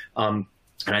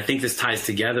 And I think this ties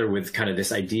together with kind of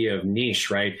this idea of niche,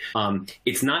 right?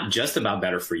 It's not just about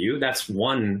better for you. That's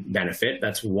one benefit.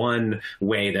 That's one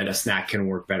way that a snack can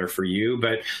work better for you.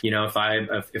 But,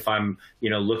 if I'm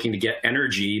looking to get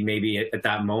energy, maybe at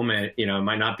that moment, it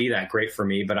might not be that great for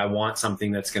me, but I want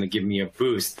something that's going to give me a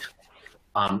boost.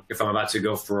 If I'm about to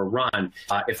go for a run,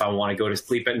 if I want to go to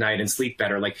sleep at night and sleep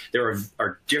better, like there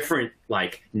are different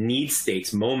like need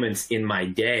states, moments in my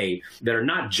day that are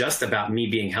not just about me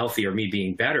being healthy or me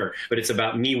being better, but it's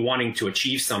about me wanting to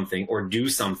achieve something or do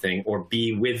something or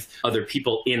be with other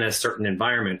people in a certain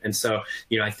environment. And so,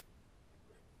 I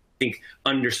think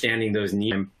understanding those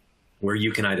needs where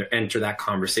you can either enter that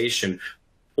conversation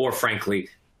or frankly,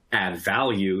 add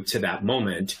value to that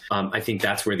moment, I think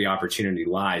that's where the opportunity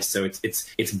lies. So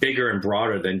it's bigger and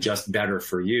broader than just better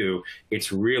for you.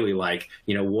 It's really like,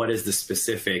 what is the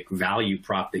specific value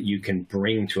prop that you can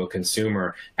bring to a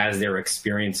consumer as they're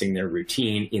experiencing their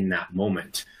routine in that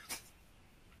moment?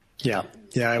 Yeah,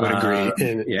 I would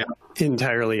agree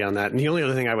entirely on that. And the only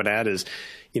other thing I would add is,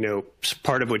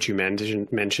 part of what you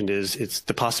mentioned is it's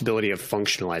the possibility of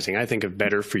functionalizing. I think of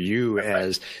better for you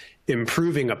as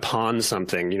improving upon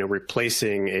something,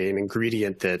 replacing an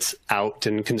ingredient that's out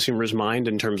in consumers' mind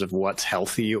in terms of what's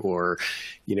healthy or,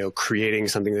 creating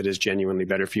something that is genuinely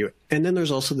better for you. And then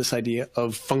there's also this idea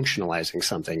of functionalizing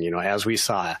something, as we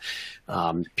saw,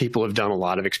 people have done a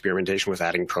lot of experimentation with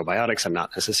adding probiotics. I'm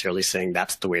not necessarily saying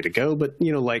that's the way to go, but,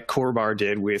 like Core Bar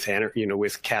did with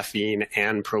caffeine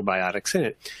and probiotics in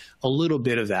it. A little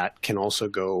bit of that can also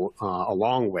go a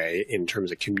long way in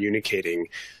terms of communicating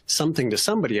something to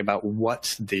somebody about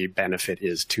what the benefit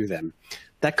is to them.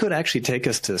 That could actually take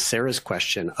us to Sarah's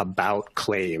question about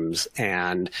claims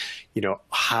and,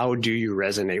 how do you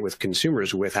resonate with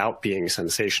consumers without being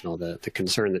sensational? The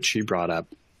concern that she brought up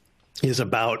is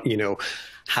about,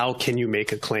 how can you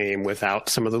make a claim without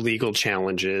some of the legal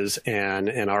challenges and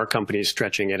our company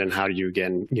stretching it, and how do you,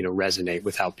 again, resonate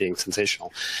without being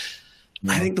sensational?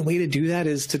 I think the way to do that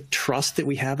is to trust that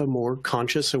we have a more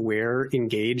conscious, aware,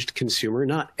 engaged consumer.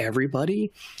 Not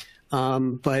everybody,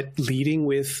 but leading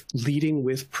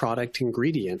with product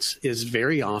ingredients is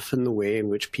very often the way in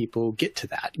which people get to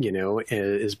that,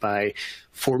 is by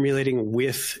formulating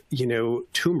with,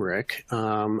 turmeric,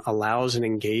 allows an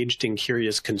engaged and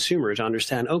curious consumer to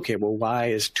understand, okay, well, why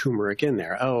is turmeric in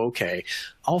there? Oh, okay.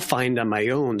 I'll find on my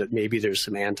own that maybe there's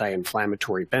some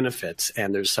anti-inflammatory benefits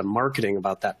and there's some marketing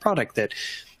about that product that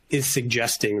is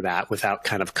suggesting that without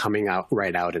kind of coming out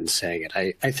right out and saying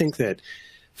it. I think that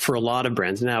for a lot of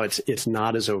brands now, it's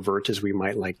not as overt as we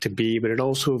might like to be, but it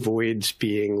also avoids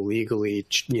being legally,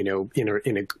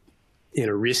 in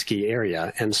a risky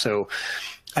area. And so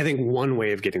I think one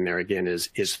way of getting there, again,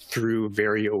 is through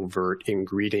very overt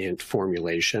ingredient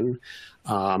formulation,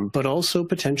 but also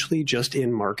potentially just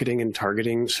in marketing and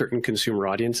targeting certain consumer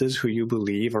audiences who you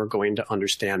believe are going to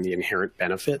understand the inherent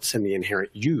benefits and the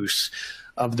inherent use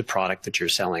of the product that you're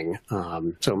selling.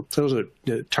 So those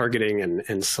are targeting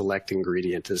and select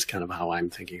ingredient is kind of how I'm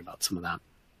thinking about some of that.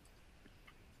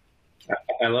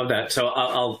 I love that. So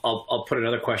I'll put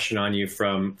another question on you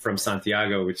from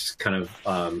Santiago, which kind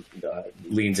of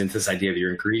leans into this idea of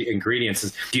your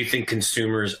ingredients. Do you think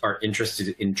consumers are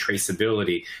interested in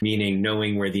traceability, meaning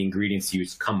knowing where the ingredients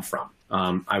used come from?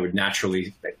 I would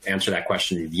naturally answer that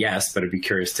question yes, but I'd be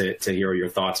curious to hear your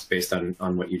thoughts based on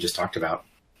what you just talked about.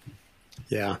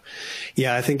 Yeah.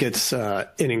 Yeah, I think it's an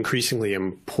increasingly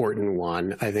important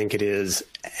one. I think it is,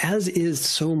 as is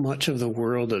so much of the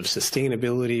world of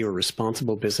sustainability or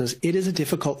responsible business, it is a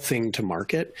difficult thing to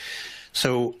market.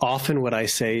 So often what I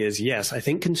say is, yes, I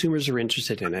think consumers are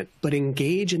interested in it, but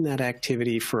engage in that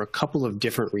activity for a couple of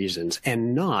different reasons,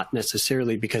 and not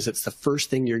necessarily because it's the first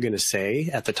thing you're going to say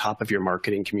at the top of your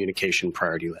marketing communication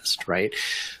priority list, right?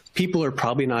 People are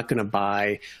probably not going to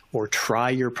buy or try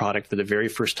your product for the very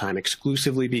first time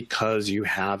exclusively because you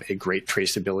have a great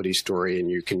traceability story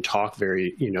and you can talk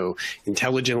very,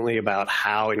 intelligently about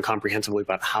how and comprehensively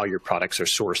about how your products are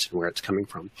sourced and where it's coming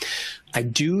from. I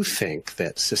do think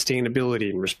that sustainability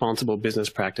and responsible business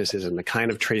practices and the kind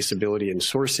of traceability and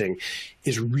sourcing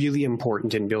is really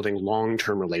important in building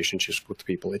long-term relationships with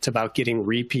people. It's about getting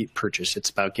repeat purchase. It's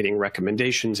about getting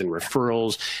recommendations and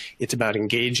referrals. It's about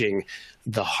engaging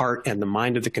the heart and the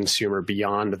mind of the consumer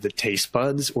beyond the taste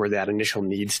buds or that initial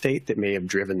need state that may have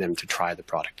driven them to try the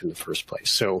product in the first place.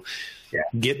 So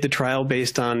get the trial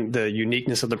based on the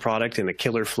uniqueness of the product and a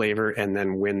killer flavor, and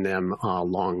then win them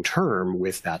long-term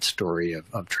with that story of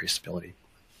traceability.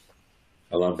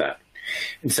 I love that.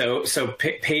 And so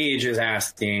Paige is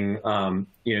asking,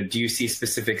 do you see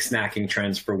specific snacking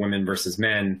trends for women versus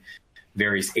men,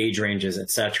 various age ranges, et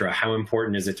cetera? How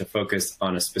important is it to focus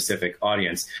on a specific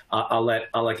audience? I'll let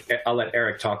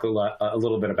Eric talk a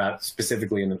little bit about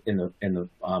specifically in the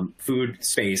food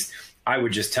space. I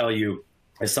would just tell you,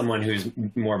 as someone who's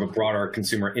more of a broader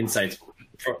consumer insights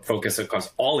focus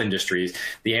across all industries,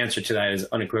 the answer to that is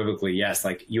unequivocally yes.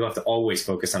 Like, you have to always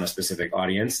focus on a specific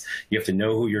audience. You have to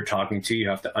know who you're talking to. You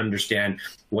have to understand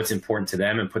what's important to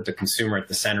them and put the consumer at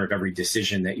the center of every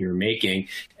decision that you're making.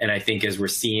 And I think as we're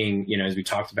seeing, as we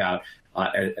talked about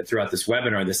throughout this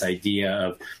webinar, this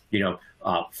idea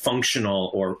of, functional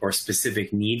or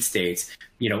specific need states,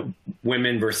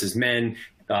 women versus men,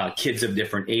 kids of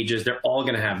different ages, they're all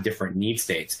going to have different need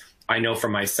states. I know for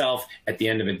myself, at the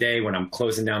end of the day, when I'm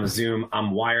closing down the Zoom,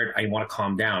 I'm wired. I want to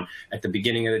calm down. At the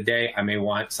beginning of the day, I may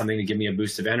want something to give me a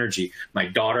boost of energy. My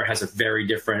daughter has a very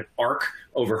different arc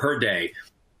over her day,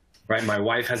 right? My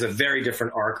wife has a very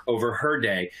different arc over her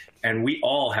day. And we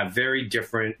all have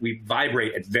we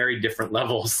vibrate at very different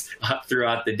levels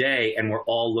throughout the day. And we're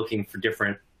all looking for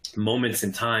different moments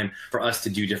in time for us to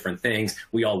do different things.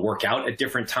 We all work out at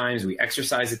different times. We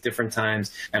exercise at different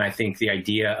times. And I think the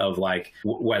idea of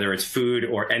whether it's food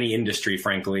or any industry,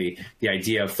 frankly, the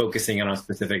idea of focusing on a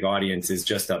specific audience is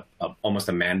just almost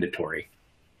a mandatory.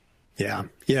 Yeah,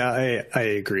 I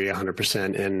agree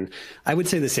 100%. And I would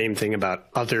say the same thing about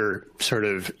other sort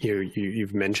of,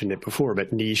 you've mentioned it before,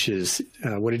 but niches.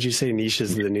 What did you say? Niche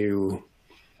is the new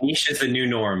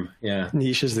norm. Yeah.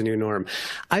 Niche is the new norm.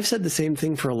 I've said the same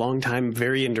thing for a long time,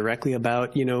 very indirectly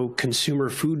about, consumer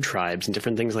food tribes and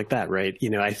different things like that, right?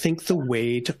 I think the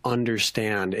way to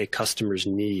understand a customer's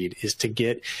need is to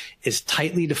get as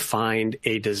tightly defined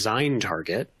a design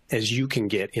target as you can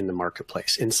get in the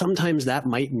marketplace. And sometimes that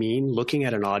might mean looking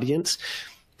at an audience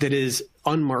that is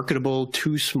unmarketable,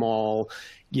 too small,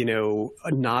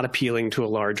 not appealing to a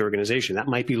large organization. That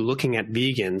might be looking at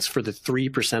vegans for the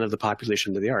 3% of the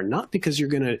population that they are, not because you're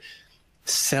going to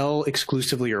sell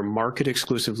exclusively or market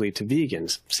exclusively to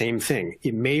vegans. Same thing.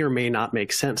 It may or may not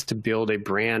make sense to build a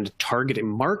brand targeting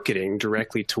marketing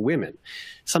directly to women.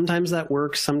 Sometimes that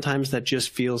works. Sometimes that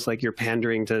just feels like you're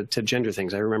pandering to gender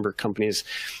things. I remember companies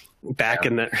back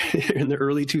in the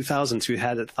early 2000s who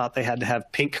thought they had to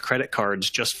have pink credit cards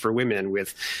just for women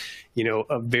with,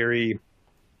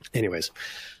 anyways,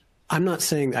 I'm not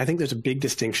saying, I think there's a big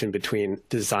distinction between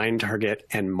design target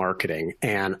and marketing.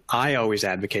 And I always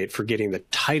advocate for getting the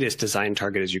tightest design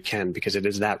target as you can, because it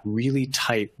is that really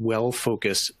tight,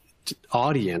 well-focused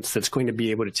audience that's going to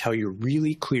be able to tell you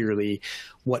really clearly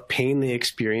what pain they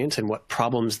experience and what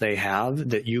problems they have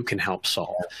that you can help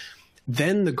solve.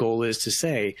 Then the goal is to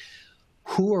say,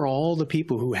 who are all the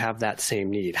people who have that same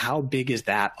need? How big is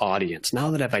that audience?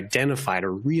 Now that I've identified a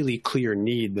really clear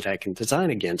need that I can design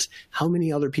against, how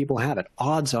many other people have it?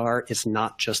 Odds are it's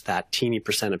not just that teeny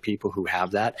percent of people who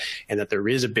have that, and that there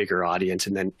is a bigger audience.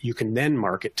 And then you can then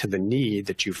market to the need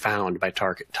that you found by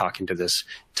talking to this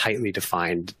tightly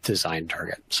defined design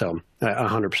target. So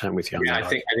 100% with you on that.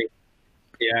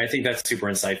 I think that's super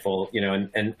insightful,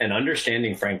 and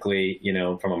understanding, frankly,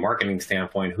 from a marketing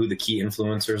standpoint, who the key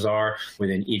influencers are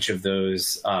within each of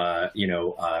those,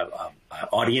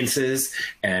 audiences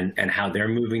and how they're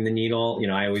moving the needle.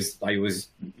 I always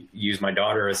use my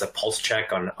daughter as a pulse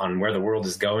check on where the world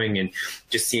is going, and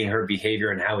just seeing her behavior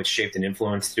and how it's shaped and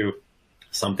influenced through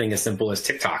something as simple as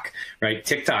TikTok, right?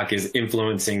 TikTok is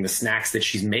influencing the snacks that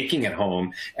she's making at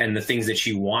home and the things that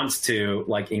she wants to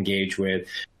like engage with.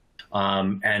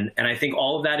 And I think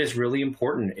all of that is really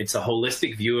important. It's a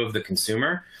holistic view of the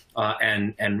consumer,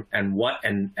 and what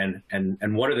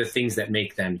are the things that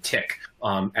make them tick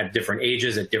at different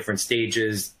ages, at different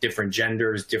stages, different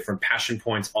genders, different passion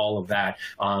points, all of that.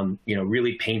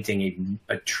 Really painting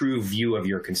a true view of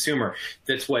your consumer.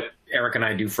 That's what Eric and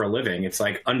I do for a living. It's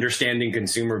like understanding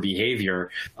consumer behavior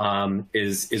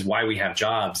is why we have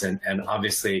jobs, and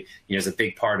obviously, is a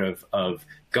big part of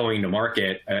going to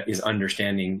market is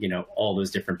understanding, all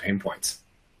those different pain points.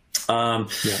 All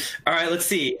right, let's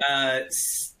see.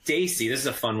 Stacy, this is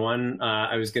a fun one.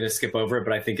 I was going to skip over it,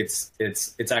 but I think it's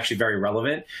actually very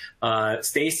relevant.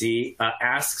 Stacy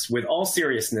asks, with all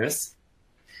seriousness,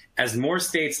 as more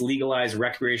states legalize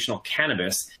recreational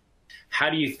cannabis, how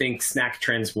do you think snack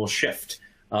trends will shift?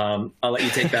 I'll let you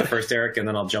take that first, Eric, and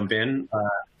then I'll jump in.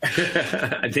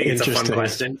 I think it's a fun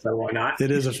question, so why not?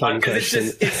 It is a fun question.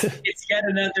 It's yet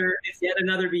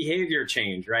another behavior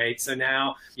change, right? So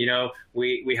now,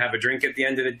 we have a drink at the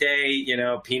end of the day,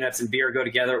 peanuts and beer go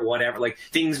together, whatever. Like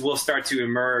things will start to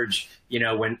emerge,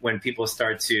 when people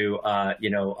start to,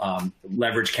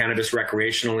 leverage cannabis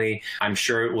recreationally. I'm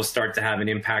sure it will start to have an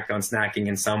impact on snacking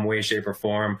in some way, shape, or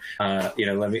form. Let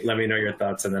me know your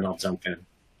thoughts, and then I'll jump in.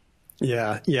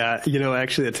 Yeah.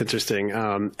 Actually, that's interesting.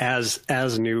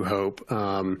 As New Hope,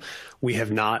 we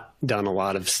have not done a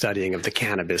lot of studying of the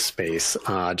cannabis space,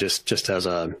 just as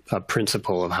a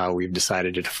principle of how we've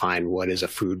decided to define what is a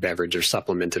food, beverage, or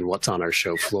supplement and what's on our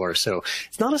show floor. So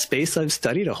it's not a space I've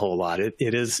studied a whole lot. It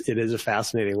is a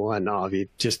fascinating one. Avi,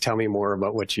 just tell me more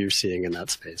about what you're seeing in that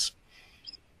space.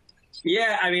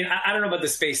 Yeah, I mean, I don't know about the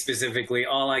space specifically.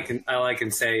 All I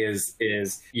can say is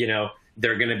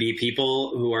there are going to be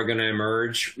people who are going to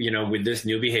emerge, with this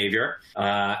new behavior.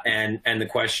 And the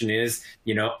question is,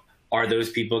 are those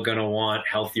people going to want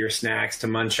healthier snacks to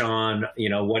munch on?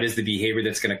 What is the behavior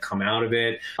that's going to come out of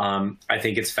it? I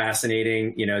think it's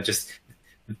fascinating, just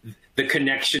the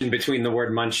connection between the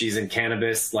word munchies and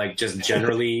cannabis, like just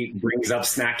generally brings up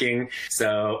snacking.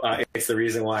 So it's the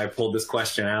reason why I pulled this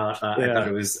question out. I thought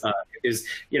it was, I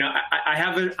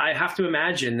have to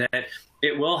imagine that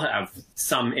it will have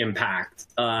some impact.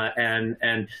 A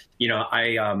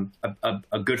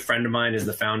good friend of mine is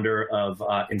the founder of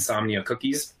Insomnia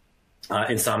Cookies.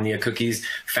 Insomnia Cookies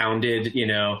founded,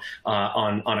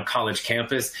 on a college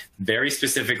campus, very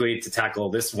specifically to tackle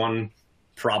this one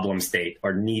problem state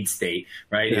or need state,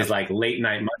 right? Is like late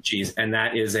night munchies. And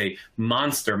that is a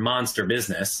monster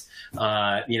business,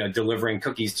 delivering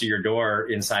cookies to your door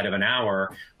inside of an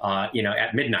hour,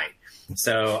 at midnight.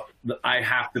 So I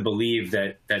have to believe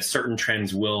that certain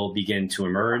trends will begin to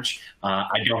emerge.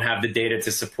 I don't have the data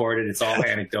to support it. It's all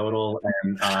anecdotal.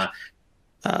 And, but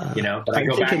I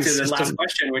go back to the last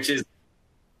question, which is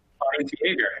audience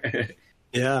behavior.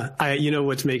 Yeah.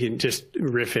 What's making, just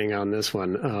riffing on this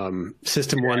one,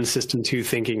 system one, system two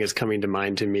thinking is coming to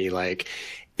mind to me. Like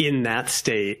in that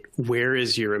state, where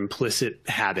is your implicit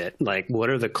habit? Like what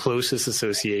are the closest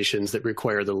associations that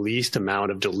require the least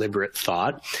amount of deliberate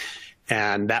thought?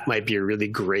 And that might be a really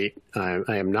great, I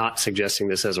am not suggesting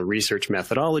this as a research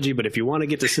methodology, but if you want to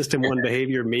get to system one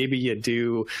behavior, maybe you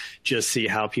do just see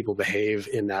how people behave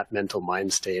in that mental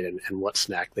mind state and what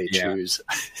snack they choose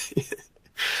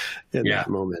in that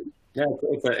moment. Yeah,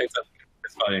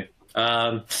 it's funny.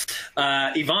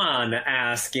 Yvonne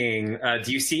asking,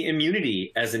 do you see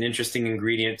immunity as an interesting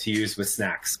ingredient to use with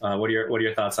snacks? What are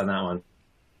your thoughts on that one?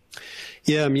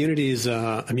 Yeah, immunity is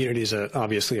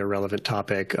obviously a relevant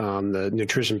topic. The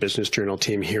Nutrition Business Journal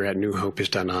team here at New Hope has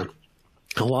done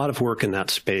a lot of work in that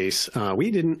space.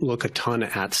 We didn't look a ton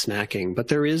at snacking, but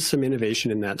there is some innovation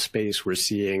in that space. We're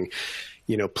seeing,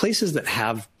 places that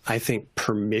have, I think,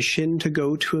 permission to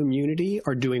go to immunity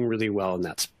are doing really well in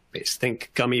that space.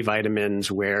 Think gummy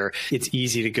vitamins, where it's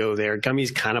easy to go there.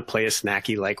 Gummies kind of play a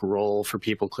snacky-like role for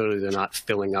people. Clearly, they're not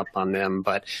filling up on them,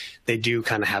 but they do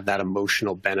kind of have that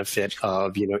emotional benefit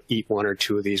of, eat one or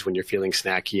two of these when you're feeling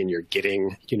snacky and you're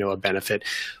getting, a benefit.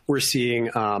 We're seeing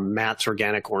Matt's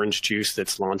organic orange juice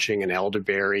that's launching an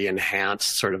elderberry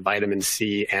enhanced sort of vitamin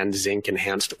C and zinc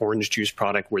enhanced orange juice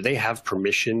product where they have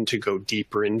permission to go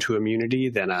deeper into immunity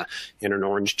than an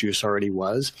orange juice already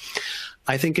was.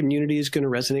 I think immunity is going to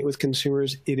resonate with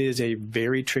consumers. It is a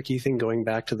very tricky thing, going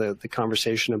back to the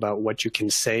conversation about what you can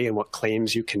say and what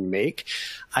claims you can make.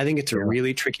 I think it's a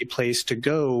really tricky place to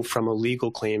go from a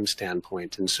legal claim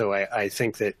standpoint. And so I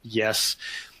think that, yes,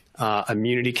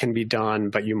 immunity can be done,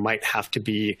 but you might have to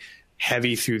be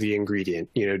heavy through the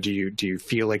ingredient? Do you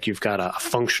feel like you've got a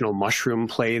functional mushroom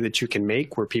play that you can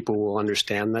make where people will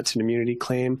understand that's an immunity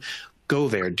claim? Go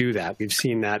there, do that. We've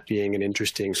seen that being an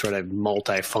interesting sort of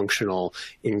multifunctional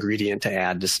ingredient to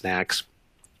add to snacks.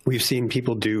 We've seen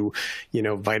people do,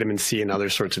 vitamin C and other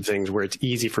sorts of things where it's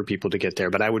easy for people to get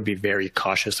there. But I would be very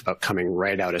cautious about coming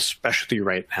right out, especially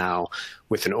right now,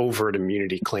 with an overt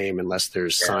immunity claim unless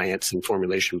there's science and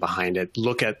formulation behind it.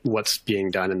 Look at what's being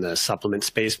done in the supplement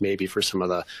space, maybe for some of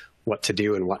the what to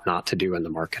do and what not to do in the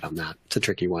market on that. It's a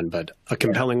tricky one, but a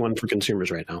compelling one for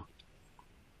consumers right now.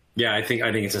 Yeah, I think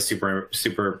it's a super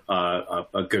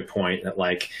a good point that,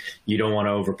 like, you don't want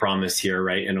to overpromise here,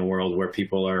 right? In a world where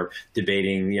people are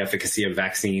debating the efficacy of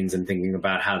vaccines and thinking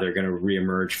about how they're going to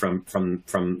reemerge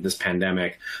from this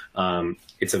pandemic,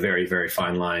 it's a very, very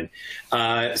fine line.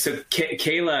 So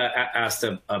Kayla asked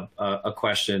a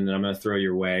question, and I'm going to throw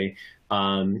your way.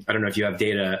 I don't know if you have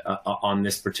data on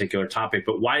this particular topic,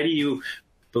 but why do you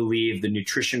believe the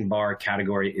nutrition bar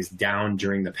category is down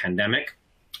during the pandemic?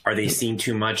 Are they seen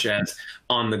too much as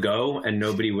on the go and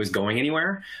nobody was going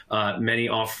anywhere? Many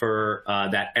offer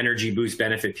that energy boost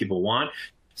benefit people want.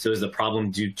 So is the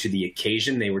problem due to the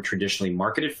occasion they were traditionally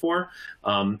marketed for?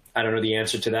 I don't know the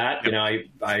answer to that.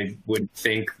 I would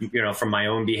think, from my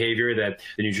own behavior, that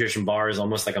the nutrition bar is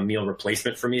almost like a meal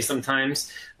replacement for me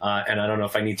sometimes. And I don't know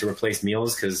if I need to replace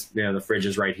meals because, the fridge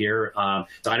is right here.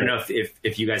 So I don't know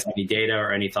if you guys have any data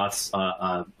or any thoughts,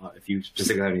 if you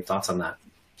specifically have any thoughts on that.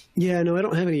 Yeah, no, I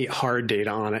don't have any hard data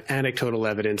on it. Anecdotal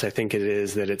evidence, I think it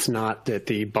is that it's not that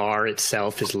the bar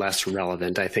itself is less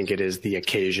relevant. I think it is the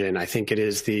occasion. I think it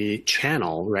is the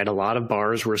channel, right? A lot of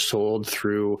bars were sold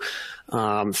through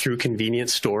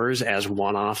convenience stores as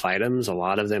one-off items. A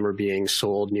lot of them are being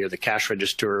sold near the cash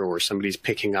register, or somebody's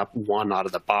picking up one out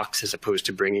of the box as opposed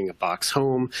to bringing a box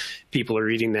home. People are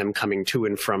eating them coming to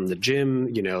and from the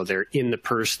gym. They're in the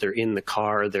purse, they're in the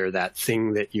car, they're that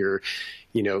thing that you're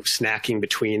snacking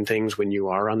between things when you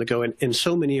are on the go. And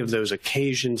so many of those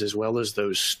occasions, as well as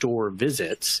those store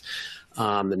visits,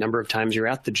 the number of times you're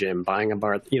at the gym, buying a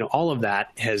bar, all of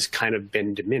that has kind of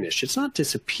been diminished. It's not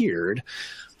disappeared,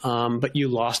 but you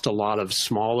lost a lot of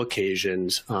small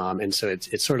occasions. And so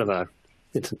it's sort of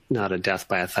it's not a death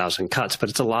by 1,000 cuts, but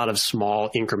it's a lot of small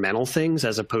incremental things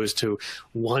as opposed to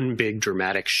one big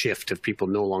dramatic shift of people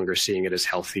no longer seeing it as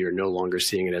healthy or no longer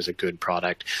seeing it as a good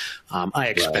product. I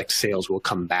expect sales will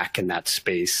come back in that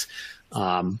space.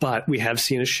 But we have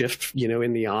seen a shift,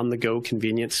 in the on-the-go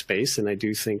convenience space, and I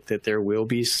do think that there will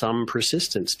be some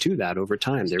persistence to that over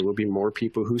time. There will be more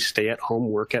people who stay at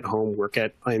home, work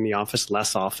in the office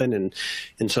less often,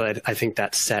 and so I think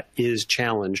that set is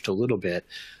challenged a little bit.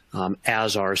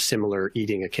 As are similar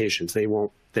eating occasions. They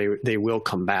will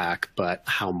come back, but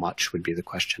how much would be the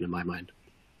question in my mind.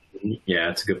 Yeah,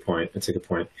 that's a good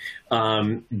point.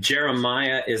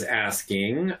 Jeremiah is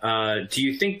asking, do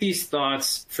you think these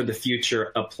thoughts for the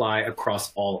future apply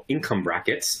across all income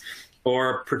brackets,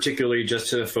 or particularly just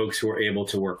to the folks who are able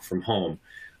to work from home?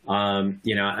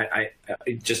 I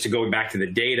just to go back to the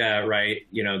data, right?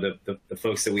 The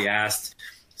folks that we asked,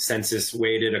 census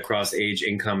weighted across age,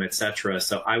 income, et cetera.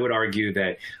 So I would argue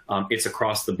that it's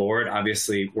across the board.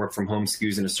 Obviously, work from home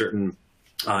skews in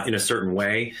a certain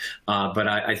way. But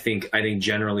I think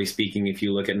generally speaking, if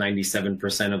you look at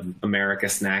 97% of America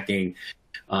snacking,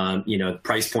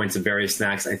 price points of various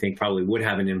snacks, I think probably would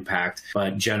have an impact.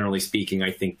 But generally speaking, I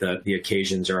think the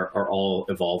occasions are all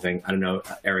evolving. I don't know,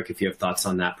 Eric, if you have thoughts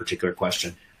on that particular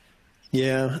question.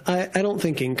 Yeah, I don't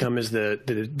think income is the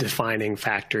defining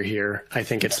factor here. I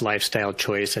think it's lifestyle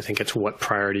choice. I think it's what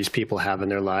priorities people have in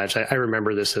their lives. I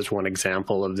remember this as one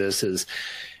example of this is,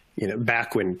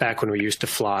 back when we used to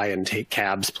fly and take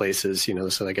cabs places,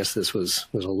 so I guess this was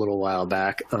a little while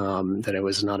back, that it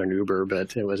was not an Uber,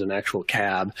 but it was an actual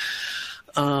cab.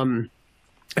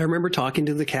 I remember talking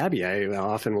to the cabbie. I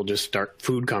often will just start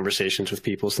food conversations with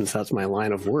people since that's my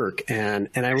line of work. And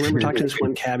I remember talking to this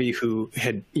one cabbie who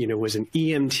had, was an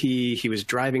EMT. He was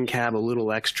driving cab a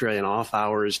little extra in off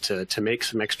hours to make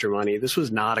some extra money. This was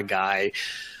not a guy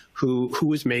who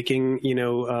was making,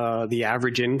 the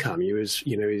average income. He was,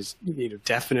 he's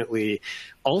definitely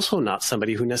also not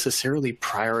somebody who necessarily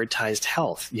prioritized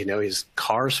health. His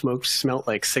car smelled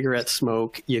like cigarette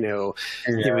smoke.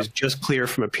 It was just clear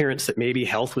from appearance that maybe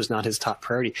health was not his top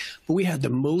priority. But we had the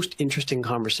most interesting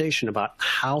conversation about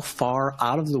how far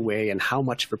out of the way and how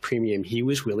much of a premium he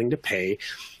was willing to pay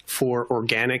for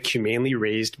organic, humanely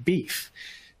raised beef,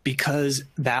 because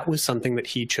that was something that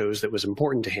he chose that was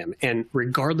important to him. And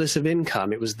regardless of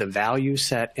income, it was the value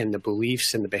set and the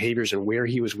beliefs and the behaviors and where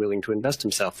he was willing to invest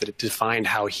himself that it defined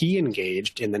how he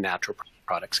engaged in the natural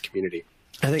products community.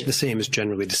 I think the same is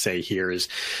generally to say here is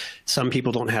some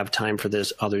people don't have time for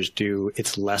this, others do.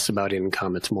 It's less about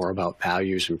income. It's more about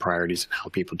values and priorities and how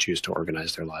people choose to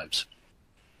organize their lives.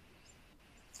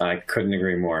 I couldn't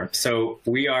agree more. So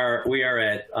we are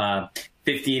at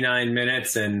 59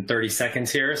 minutes and 30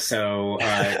 seconds here. So,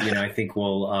 I think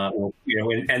we'll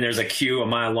and there's a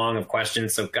mile long of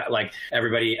questions. So like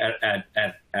everybody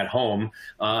at home,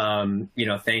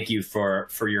 thank you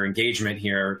for your engagement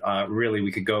here. Really,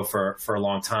 we could go for a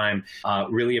long time.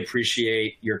 Really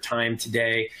appreciate your time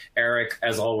today. Eric,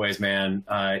 as always, man,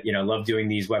 love doing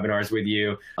these webinars with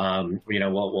you.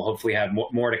 We'll hopefully have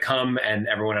more to come, and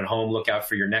everyone at home, look out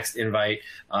for your next invite,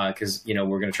 because,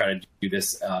 we're going to try to do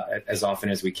this as often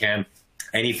as we can.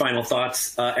 Any final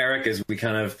thoughts, Eric, as we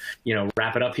kind of,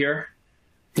 wrap it up here?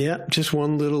 Yeah, just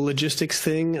one little logistics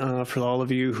thing for all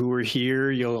of you who are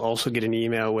here. You'll also get an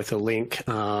email with a link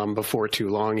before too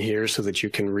long here so that you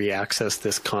can re-access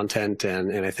this content.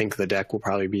 And I think the deck will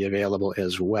probably be available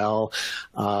as well.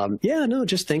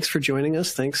 Just thanks for joining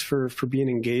us. Thanks for being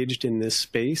engaged in this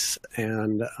space,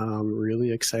 and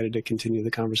really excited to continue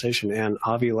the conversation. And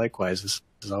Avi, likewise, this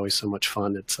is always so much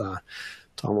fun. It's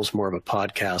almost more of a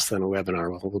podcast than a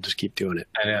webinar. We'll just keep doing it.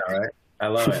 I know, right? I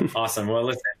love it. Awesome. Well,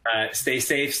 listen, stay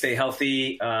safe, stay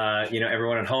healthy.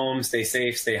 Everyone at home, stay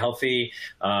safe, stay healthy.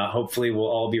 Hopefully we'll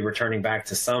all be returning back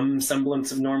to some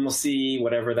semblance of normalcy,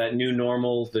 whatever that new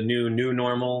normal, the new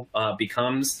normal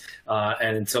becomes.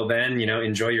 And until then,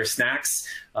 enjoy your snacks,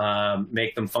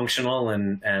 make them functional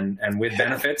and with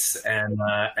benefits. And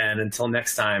until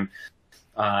next time,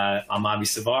 I'm Avi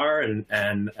Savar,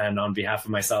 and on behalf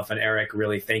of myself and Eric,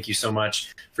 really thank you so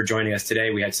much for joining us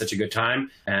today. We had such a good time,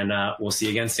 and we'll see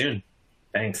you again soon.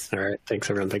 Thanks. All right. Thanks,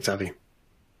 everyone. Thanks, Avi.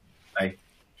 Bye.